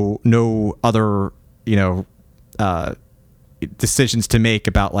had no other decisions to make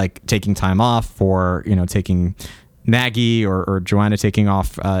about like taking time off or taking Maggie or Joanna taking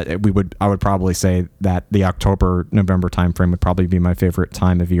off, I would probably say that the October-November timeframe would probably be my favorite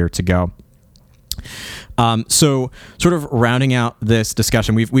time of year to go. So sort of rounding out this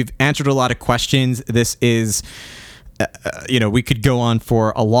discussion, we've answered a lot of questions. This is, we could go on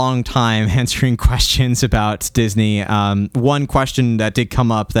for a long time answering questions about Disney. One question that did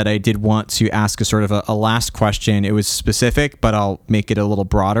come up that I did want to ask a sort of a last question. It was specific, but I'll make it a little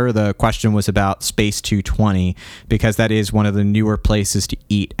broader. The question was about Space 220, because that is one of the newer places to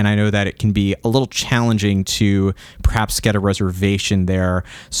eat. And I know that it can be a little challenging to perhaps get a reservation there.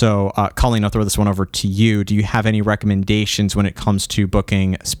 So, Colleen, I'll throw this one over to you. Do you have any recommendations when it comes to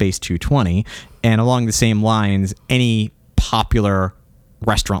booking Space 220? And along the same lines, any popular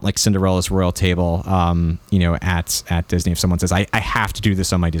restaurant like Cinderella's Royal Table, at Disney, if someone says, I have to do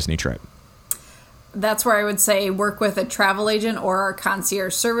this on my Disney trip? That's where I would say work with a travel agent or our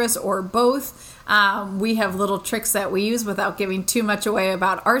concierge service or both. We have little tricks that we use without giving too much away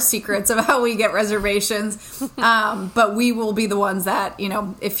about our secrets of how we get reservations. But we will be the ones that,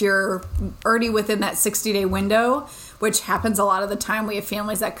 if you're already within that 60-day window, which happens a lot of the time, we have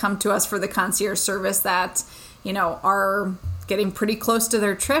families that come to us for the concierge service that, are getting pretty close to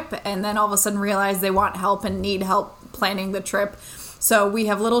their trip and then all of a sudden realize they want help and need help planning the trip. So we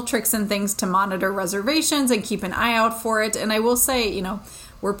have little tricks and things to monitor reservations and keep an eye out for it. And I will say,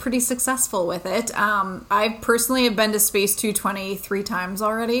 we're pretty successful with it. I personally have been to Space 220 3 times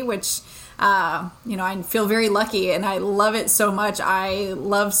already, which, I feel very lucky and I love it so much. I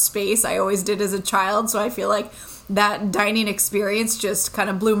love space. I always did as a child. So I feel like that dining experience just kind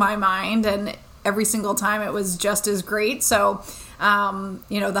of blew my mind, and every single time it was just as great. So,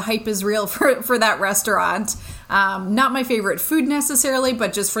 the hype is real for that restaurant. Not my favorite food necessarily,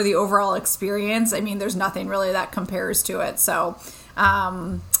 but just for the overall experience. I mean, there's nothing really that compares to it. So,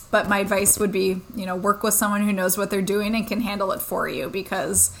 but my advice would be, work with someone who knows what they're doing and can handle it for you,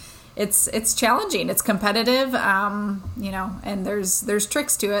 because it's challenging. It's competitive, and there's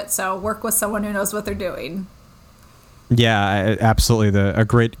tricks to it. So work with someone who knows what they're doing. Yeah, absolutely. A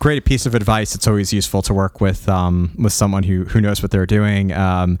great piece of advice. It's always useful to work with someone who knows what they're doing.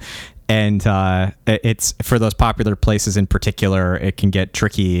 And it's for those popular places in particular, it can get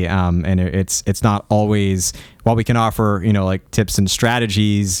tricky. And it's not always, while we can offer, like tips and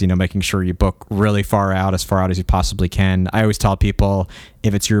strategies, making sure you book really far out as you possibly can. I always tell people,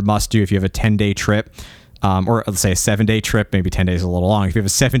 if it's your must do, if you have a 10-day trip, or let's say a 7-day trip, maybe 10 days is a little long. If you have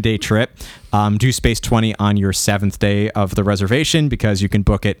a 7-day trip, do Space 20 on your 7th day of the reservation, because you can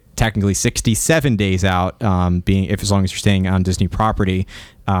book it technically 67 days out, as long as you're staying on Disney property.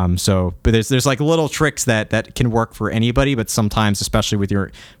 But there's like little tricks that can work for anybody, but sometimes, especially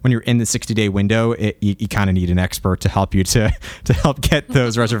when you're in the 60-day window, you kind of need an expert to help you to help get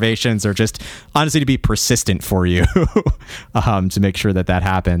those reservations, or just honestly to be persistent for you to make sure that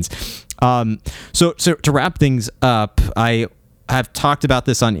happens. So to wrap things up, I have talked about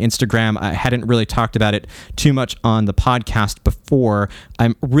this on Instagram. I hadn't really talked about it too much on the podcast before.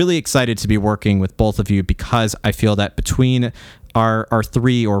 I'm really excited to be working with both of you, because I feel that between our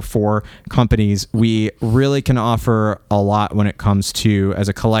 3 or 4 companies, we really can offer a lot when it comes to, as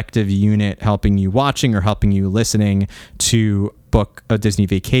a collective unit, helping you watching or helping you listening to book a Disney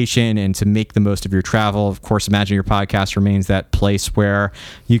vacation and to make the most of your travel. Of course, Imagine Your Podcast remains that place where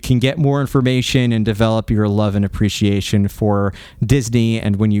you can get more information and develop your love and appreciation for Disney.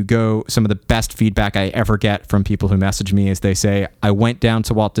 And when you go, some of the best feedback I ever get from people who message me is they say, I went down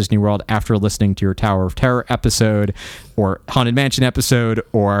to Walt Disney World after listening to your Tower of Terror episode, or Haunted Mansion episode,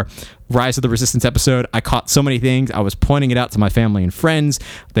 or Rise of the Resistance episode. I caught so many things. I was pointing it out to my family and friends.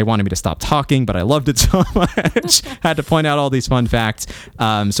 They wanted me to stop talking, but I loved it so much. Had to point out all these fun facts.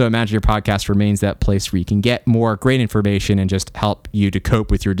 So Imagine Your Podcast remains that place where you can get more great information and just help you to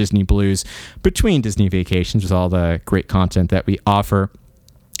cope with your Disney blues between Disney vacations, with all the great content that we offer.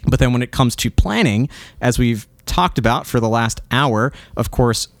 But then when it comes to planning, as we've talked about for the last hour, of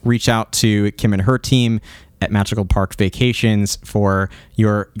course, reach out to Kim and her team at Magical Park Vacations for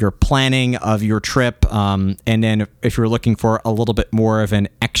your planning of your trip. And then if you're looking for a little bit more of an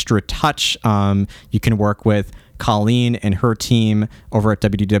extra touch, you can work with Colleen and her team over at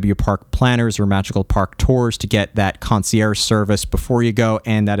WDW Park Planners or Magical Park Tours to get that concierge service before you go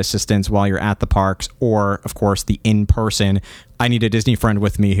and that assistance while you're at the parks, or of course the in-person. I need a Disney friend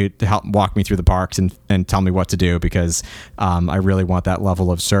with me to help walk me through the parks and tell me what to do, because I really want that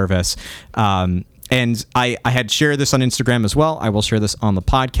level of service. And I had shared this on Instagram as well. I will share this on the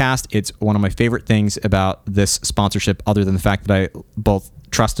podcast. It's one of my favorite things about this sponsorship, other than the fact that I both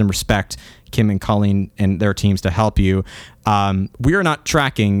trust and respect Kim and Colleen and their teams to help you. We are not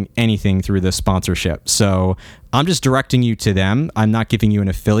tracking anything through this sponsorship. So I'm just directing you to them. I'm not giving you an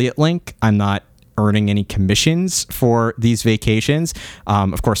affiliate link. I'm not earning any commissions for these vacations.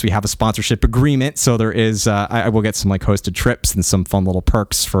 Of course, we have a sponsorship agreement, so there is. I will get some like hosted trips and some fun little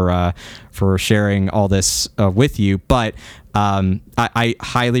perks for sharing all this with you. But I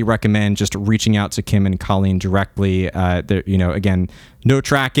highly recommend just reaching out to Kim and Colleen directly. Again, no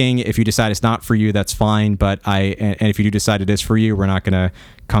tracking. If you decide it's not for you, that's fine. But and if you do decide it is for you, we're not going to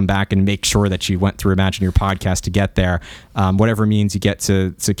come back and make sure that you went through Imagineer podcast to get there. Whatever means you get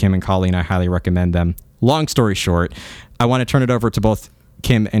to Kim and Colleen, I highly recommend them. Long story short, I want to turn it over to both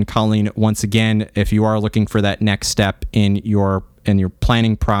Kim and Colleen once again. If you are looking for that next step in your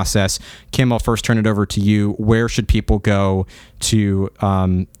planning process, Kim, I'll first turn it over to you. Where should people go to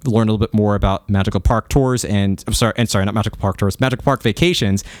learn a little bit more about Magical Park Tours not Magical Park Tours, Magical Park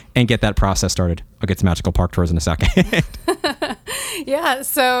Vacations, and get that process started? I'll get to Magical Park Tours in a second. Yeah,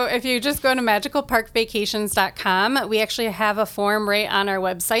 so if you just go to magicalparkvacations.com, we actually have a form right on our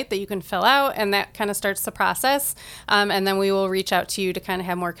website that you can fill out, and that kind of starts the process. And then we will reach out to you to kind of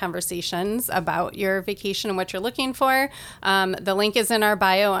have more conversations about your vacation and what you're looking for. The link is in our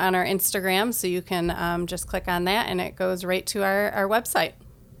bio on our Instagram, so you can just click on that, and it goes right to our website.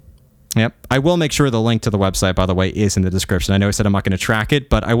 Yep. I will make sure the link to the website, by the way, is in the description. I know I said I'm not going to track it,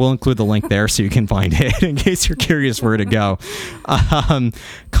 but I will include the link there so you can find it in case you're curious where to go.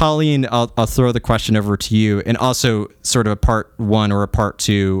 Colleen, I'll throw the question over to you, and also sort of a part one or a part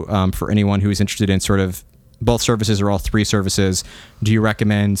two for anyone who's interested in sort of both services or all three services. Do you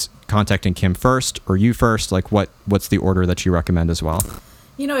recommend contacting Kim first or you first? Like what's the order that you recommend as well?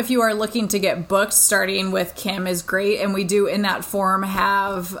 If you are looking to get booked, starting with Kim is great. And we do in that form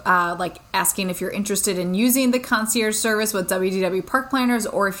have asking if you're interested in using the concierge service with WDW Park Planners,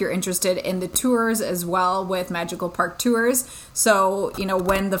 or if you're interested in the tours as well with Magical Park Tours. So,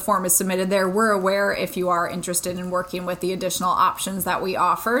 when the form is submitted there, we're aware if you are interested in working with the additional options that we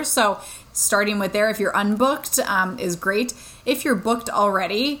offer. So starting with there, if you're unbooked, is great. If you're booked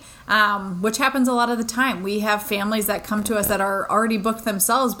already, which happens a lot of the time, we have families that come to us that are already booked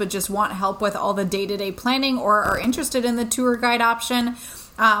themselves but just want help with all the day-to-day planning or are interested in the tour guide option.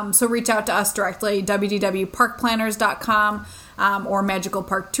 So reach out to us directly, www.parkplanners.com or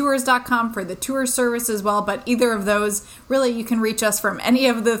magicalparktours.com for the tour service as well. But either of those, really, you can reach us from any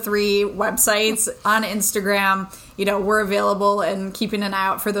of the three websites on Instagram. We're available and keeping an eye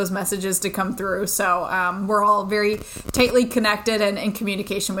out for those messages to come through. So we're all very tightly connected and in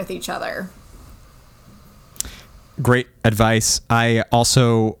communication with each other. Great advice. I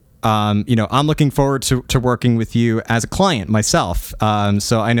also I'm looking forward to working with you as a client myself.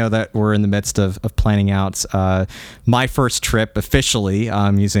 So I know that we're in the midst of planning out my first trip officially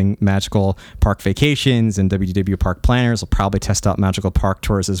using Magical Park Vacations and WDW Park Planners. I'll probably test out Magical Park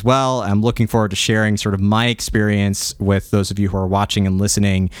Tours as well. I'm looking forward to sharing sort of my experience with those of you who are watching and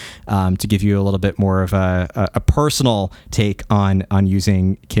listening to give you a little bit more of a personal take on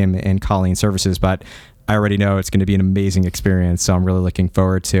using Kim and Colleen's services. But I already know it's going to be an amazing experience, so I'm really looking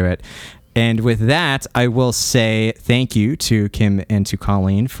forward to it. And with that, I will say thank you to Kim and to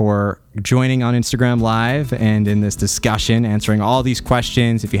Colleen for joining on Instagram Live and in this discussion, answering all these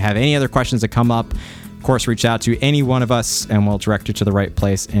questions. If you have any other questions that come up, of course, reach out to any one of us and we'll direct you to the right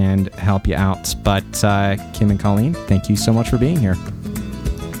place and help you out. But Kim and Colleen, thank you so much for being here.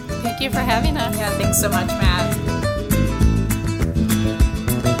 Thank you for having us. Yeah, thanks so much, Matt.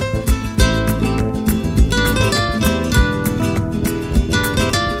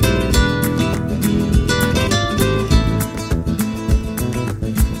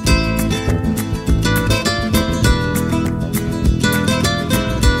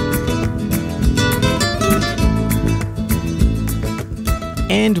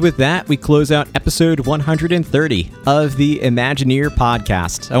 And with that, we close out episode 130 of the Imagineer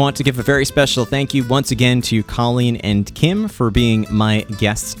podcast. I want to give a very special thank you once again to Colleen and Kim for being my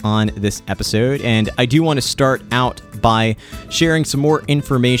guests on this episode. And I do want to start out by sharing some more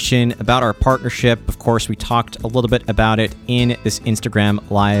information about our partnership. Of course, we talked a little bit about it in this Instagram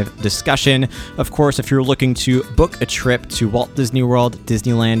live discussion. Of course, if you're looking to book a trip to Walt Disney World,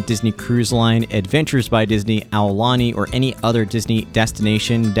 Disneyland, Disney Cruise Line, Adventures by Disney, Aulani, or any other Disney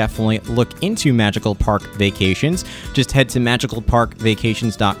destination, definitely look into Magical Park Vacations. Just head to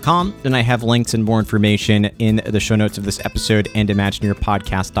magicalparkvacations.com, and I have links and more information in the show notes of this episode and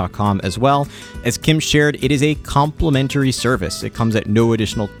imagineerpodcast.com as well. As Kim shared, it is a complimentary service. It comes at no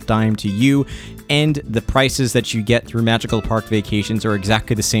additional dime to you, and the prices that you get through Magical Park Vacations are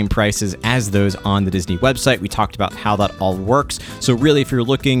exactly the same prices as those on the Disney website. We talked about how that all works. So really, if you're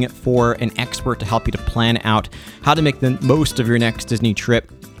looking for an expert to help you to plan out how to make the most of your next Disney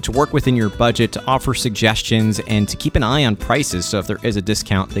trip, to work within your budget, to offer suggestions, and to keep an eye on prices, so if there is a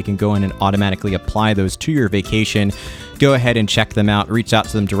discount, they can go in and automatically apply those to your vacation, go ahead and check them out, reach out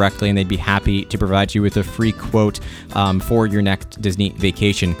to them directly, and they'd be happy to provide you with a free quote for your next Disney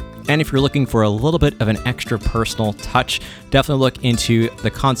vacation. And if you're looking for a little bit of an extra personal touch, definitely look into the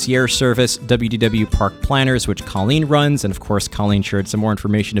concierge service, WDW Park Planners, which Colleen runs. And of course, Colleen shared some more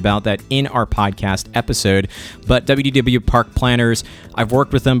information about that in our podcast episode. But WDW Park Planners, I've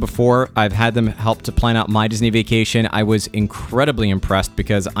worked with them before. I've had them help to plan out my Disney vacation. I was incredibly impressed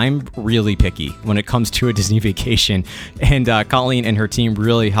because I'm really picky when it comes to a Disney vacation. And Colleen and her team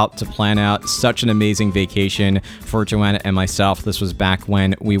really helped to plan out such an amazing vacation for Joanna and myself. This was back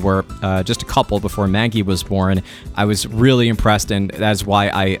when we were just a couple before Maggie was born. I was really impressed, and that's why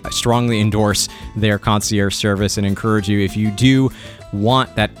I strongly endorse their concierge service and encourage you, if you do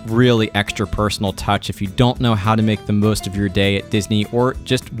want that really extra personal touch, if you don't know how to make the most of your day at Disney, or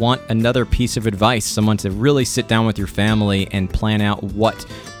just want another piece of advice, someone to really sit down with your family and plan out what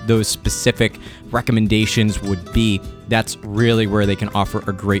those specific recommendations would be, that's really where they can offer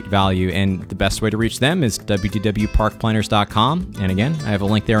a great value. And the best way to reach them is www.parkplanners.com. And again, I have a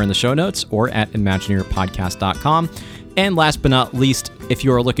link there in the show notes or at imagineerpodcast.com. And last but not least, if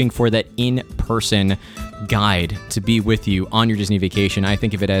you are looking for that in-person guide to be with you on your Disney vacation, I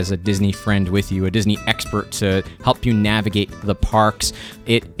think of it as a Disney friend with you, a Disney expert to help you navigate the parks.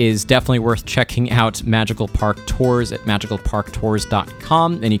 It is definitely worth checking out Magical Park Tours at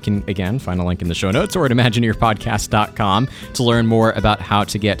magicalparktours.com. And you can, again, find a link in the show notes or at imagineerpodcast.com to learn more about how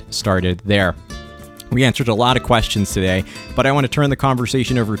to get started there. We answered a lot of questions today, but I want to turn the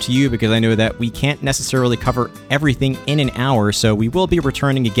conversation over to you because I know that we can't necessarily cover everything in an hour, so we will be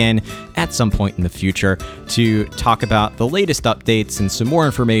returning again at some point in the future to talk about the latest updates and some more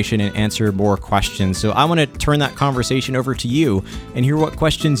information and answer more questions. So I want to turn that conversation over to you and hear what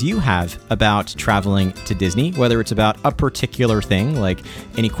questions you have about traveling to Disney, whether it's about a particular thing, like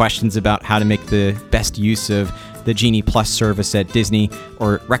any questions about how to make the best use of the Genie Plus service at Disney,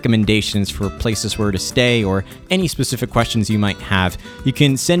 or recommendations for places where to stay, or any specific questions you might have. You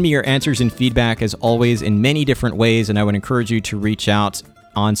can send me your answers and feedback, as always, in many different ways, and I would encourage you to reach out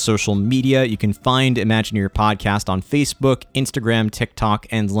on social media. You can find Imagineer Podcast on Facebook, Instagram, TikTok,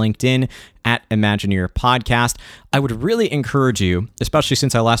 and LinkedIn at Imagineer Podcast. I would really encourage you, especially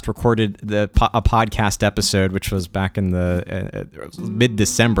since I last recorded a podcast episode, which was back in the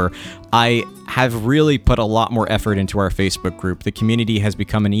mid-December, I have really put a lot more effort into our Facebook group. The community has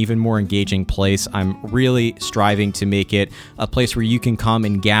become an even more engaging place. I'm really striving to make it a place where you can come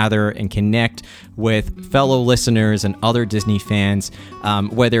and gather and connect with fellow listeners and other Disney fans,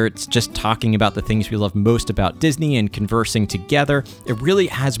 whether it's just talking about the things we love most about Disney and conversing together. It really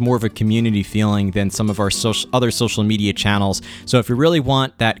has more of a community feeling than some of our other social media channels. So if you really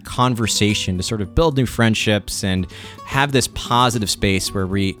want that conversation to sort of build new friendships and have this positive space where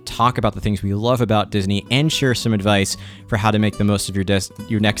we talk about the things we love about Disney and share some advice for how to make the most of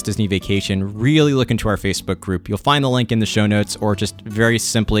your next Disney vacation, really look into our Facebook group. You'll find the link in the show notes, or just very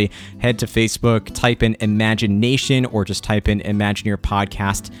simply head to Facebook, type in Imagination, or just type in Imagineer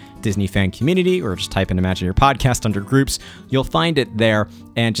Podcast Disney Fan Community, or just type in Imagineer Podcast under groups. You'll find it there,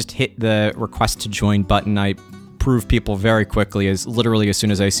 and just hit the request to join button. I approve people very quickly, as literally as soon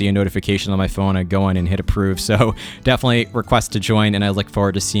as I see a notification on my phone, I go in and hit approve. So definitely request to join, and I look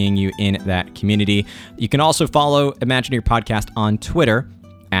forward to seeing you in that community. You can also follow Imagineer Podcast on Twitter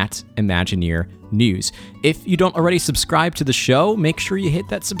at Imagineer News. If you don't already subscribe to the show, make sure you hit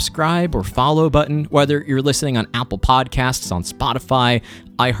that subscribe or follow button, whether you're listening on Apple Podcasts, on Spotify,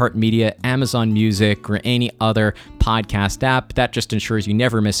 iHeartMedia, Amazon Music, or any other podcast app. That just ensures you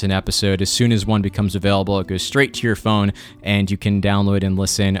never miss an episode. As soon as one becomes available, it goes straight to your phone, and you can download and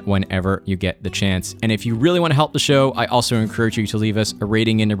listen whenever you get the chance. And if you really want to help the show, I also encourage you to leave us a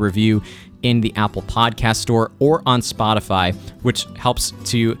rating and a review in the Apple Podcast Store or on Spotify, which helps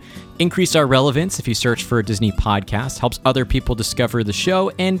to increase our relevance if you search for a Disney podcast, helps other people discover the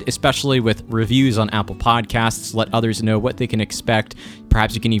show, and especially with reviews on Apple Podcasts, let others know what they can expect.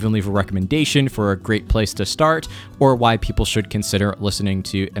 Perhaps you can even leave a recommendation for a great place to start or why people should consider listening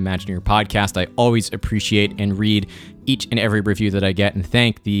to Imagineer Podcast. I always appreciate and read each and every review that I get and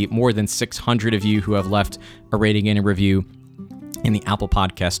thank the more than 600 of you who have left a rating and a review in the Apple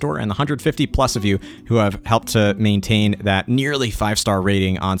Podcast Store, and the 150 plus of you who have helped to maintain that nearly 5-star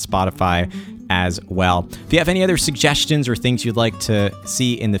rating on Spotify as well. If you have any other suggestions or things you'd like to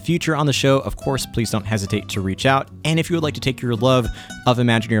see in the future on the show, of course, please don't hesitate to reach out. And if you would like to take your love of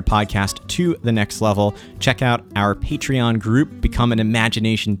Imagineer Podcast to the next level, check out our Patreon group, become an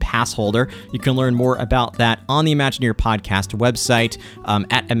Imagination Pass holder. You can learn more about that on the Imagineer Podcast website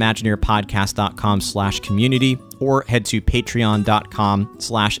at imagineerpodcast.com/community, or head to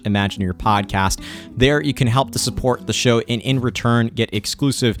patreon.com/imagineerpodcast. There you can help to support the show and in return get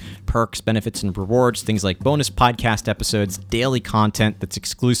exclusive perks, benefits, and rewards, things like bonus podcast episodes, daily content that's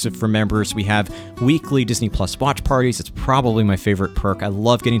exclusive for members. We have weekly Disney Plus watch parties. It's probably my favorite perk. I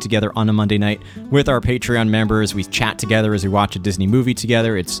love getting together on a Monday night with our Patreon members. We chat together as we watch a Disney movie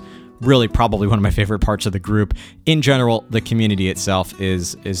together. It's really probably one of my favorite parts of the group. In general, the community itself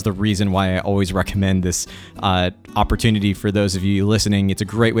is the reason why I always recommend this opportunity for those of you listening. It's a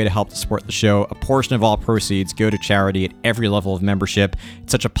great way to help to support the show. A portion of all proceeds go to charity at every level of membership.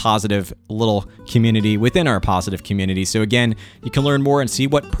 It's such a positive little community within our positive community. So again, you can learn more and see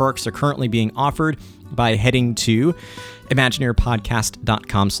what perks are currently being offered by heading to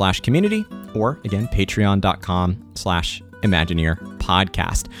imagineerpodcast.com/community, or again,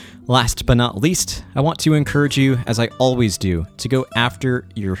 patreon.com/imagineerpodcast. Last but not least, I want to encourage you, as I always do, to go after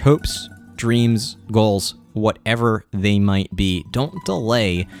your hopes, dreams, goals, whatever they might be. Don't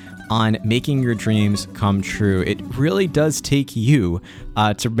delay on making your dreams come true. It really does take you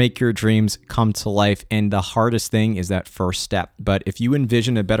to make your dreams come to life, and the hardest thing is that first step. But if you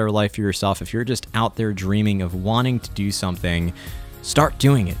envision a better life for yourself, if you're just out there dreaming of wanting to do something, start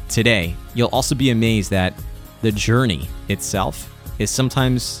doing it today. You'll also be amazed that the journey itself is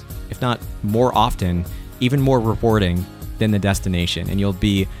sometimes, if not more often, even more rewarding than the destination. And you'll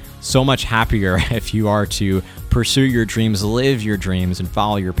be so much happier if you are to pursue your dreams, live your dreams, and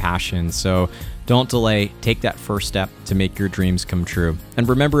follow your passions. So don't delay. Take that first step to make your dreams come true. And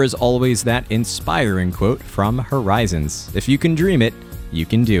remember, as always, that inspiring quote from Horizons: if you can dream it, you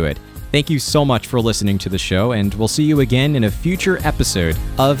can do it. Thank you so much for listening to the show, and we'll see you again in a future episode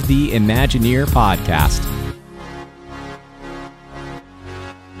of the Imagineer Podcast.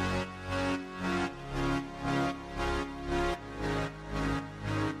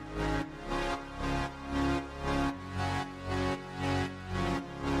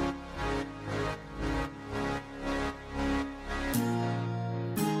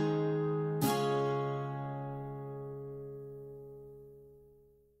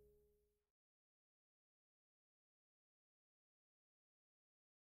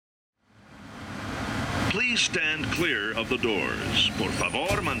 Please stand clear of the doors. Por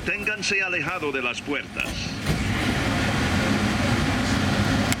favor, manténganse alejado de las puertas.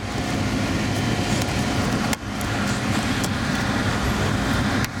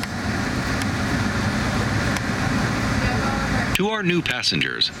 To our new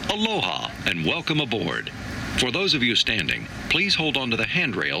passengers, aloha and welcome aboard. For those of you standing, please hold on to the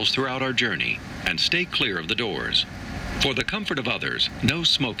handrails throughout our journey and stay clear of the doors. For the comfort of others, no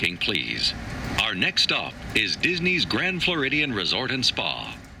smoking, please. Our next stop is Disney's Grand Floridian Resort and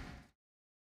Spa.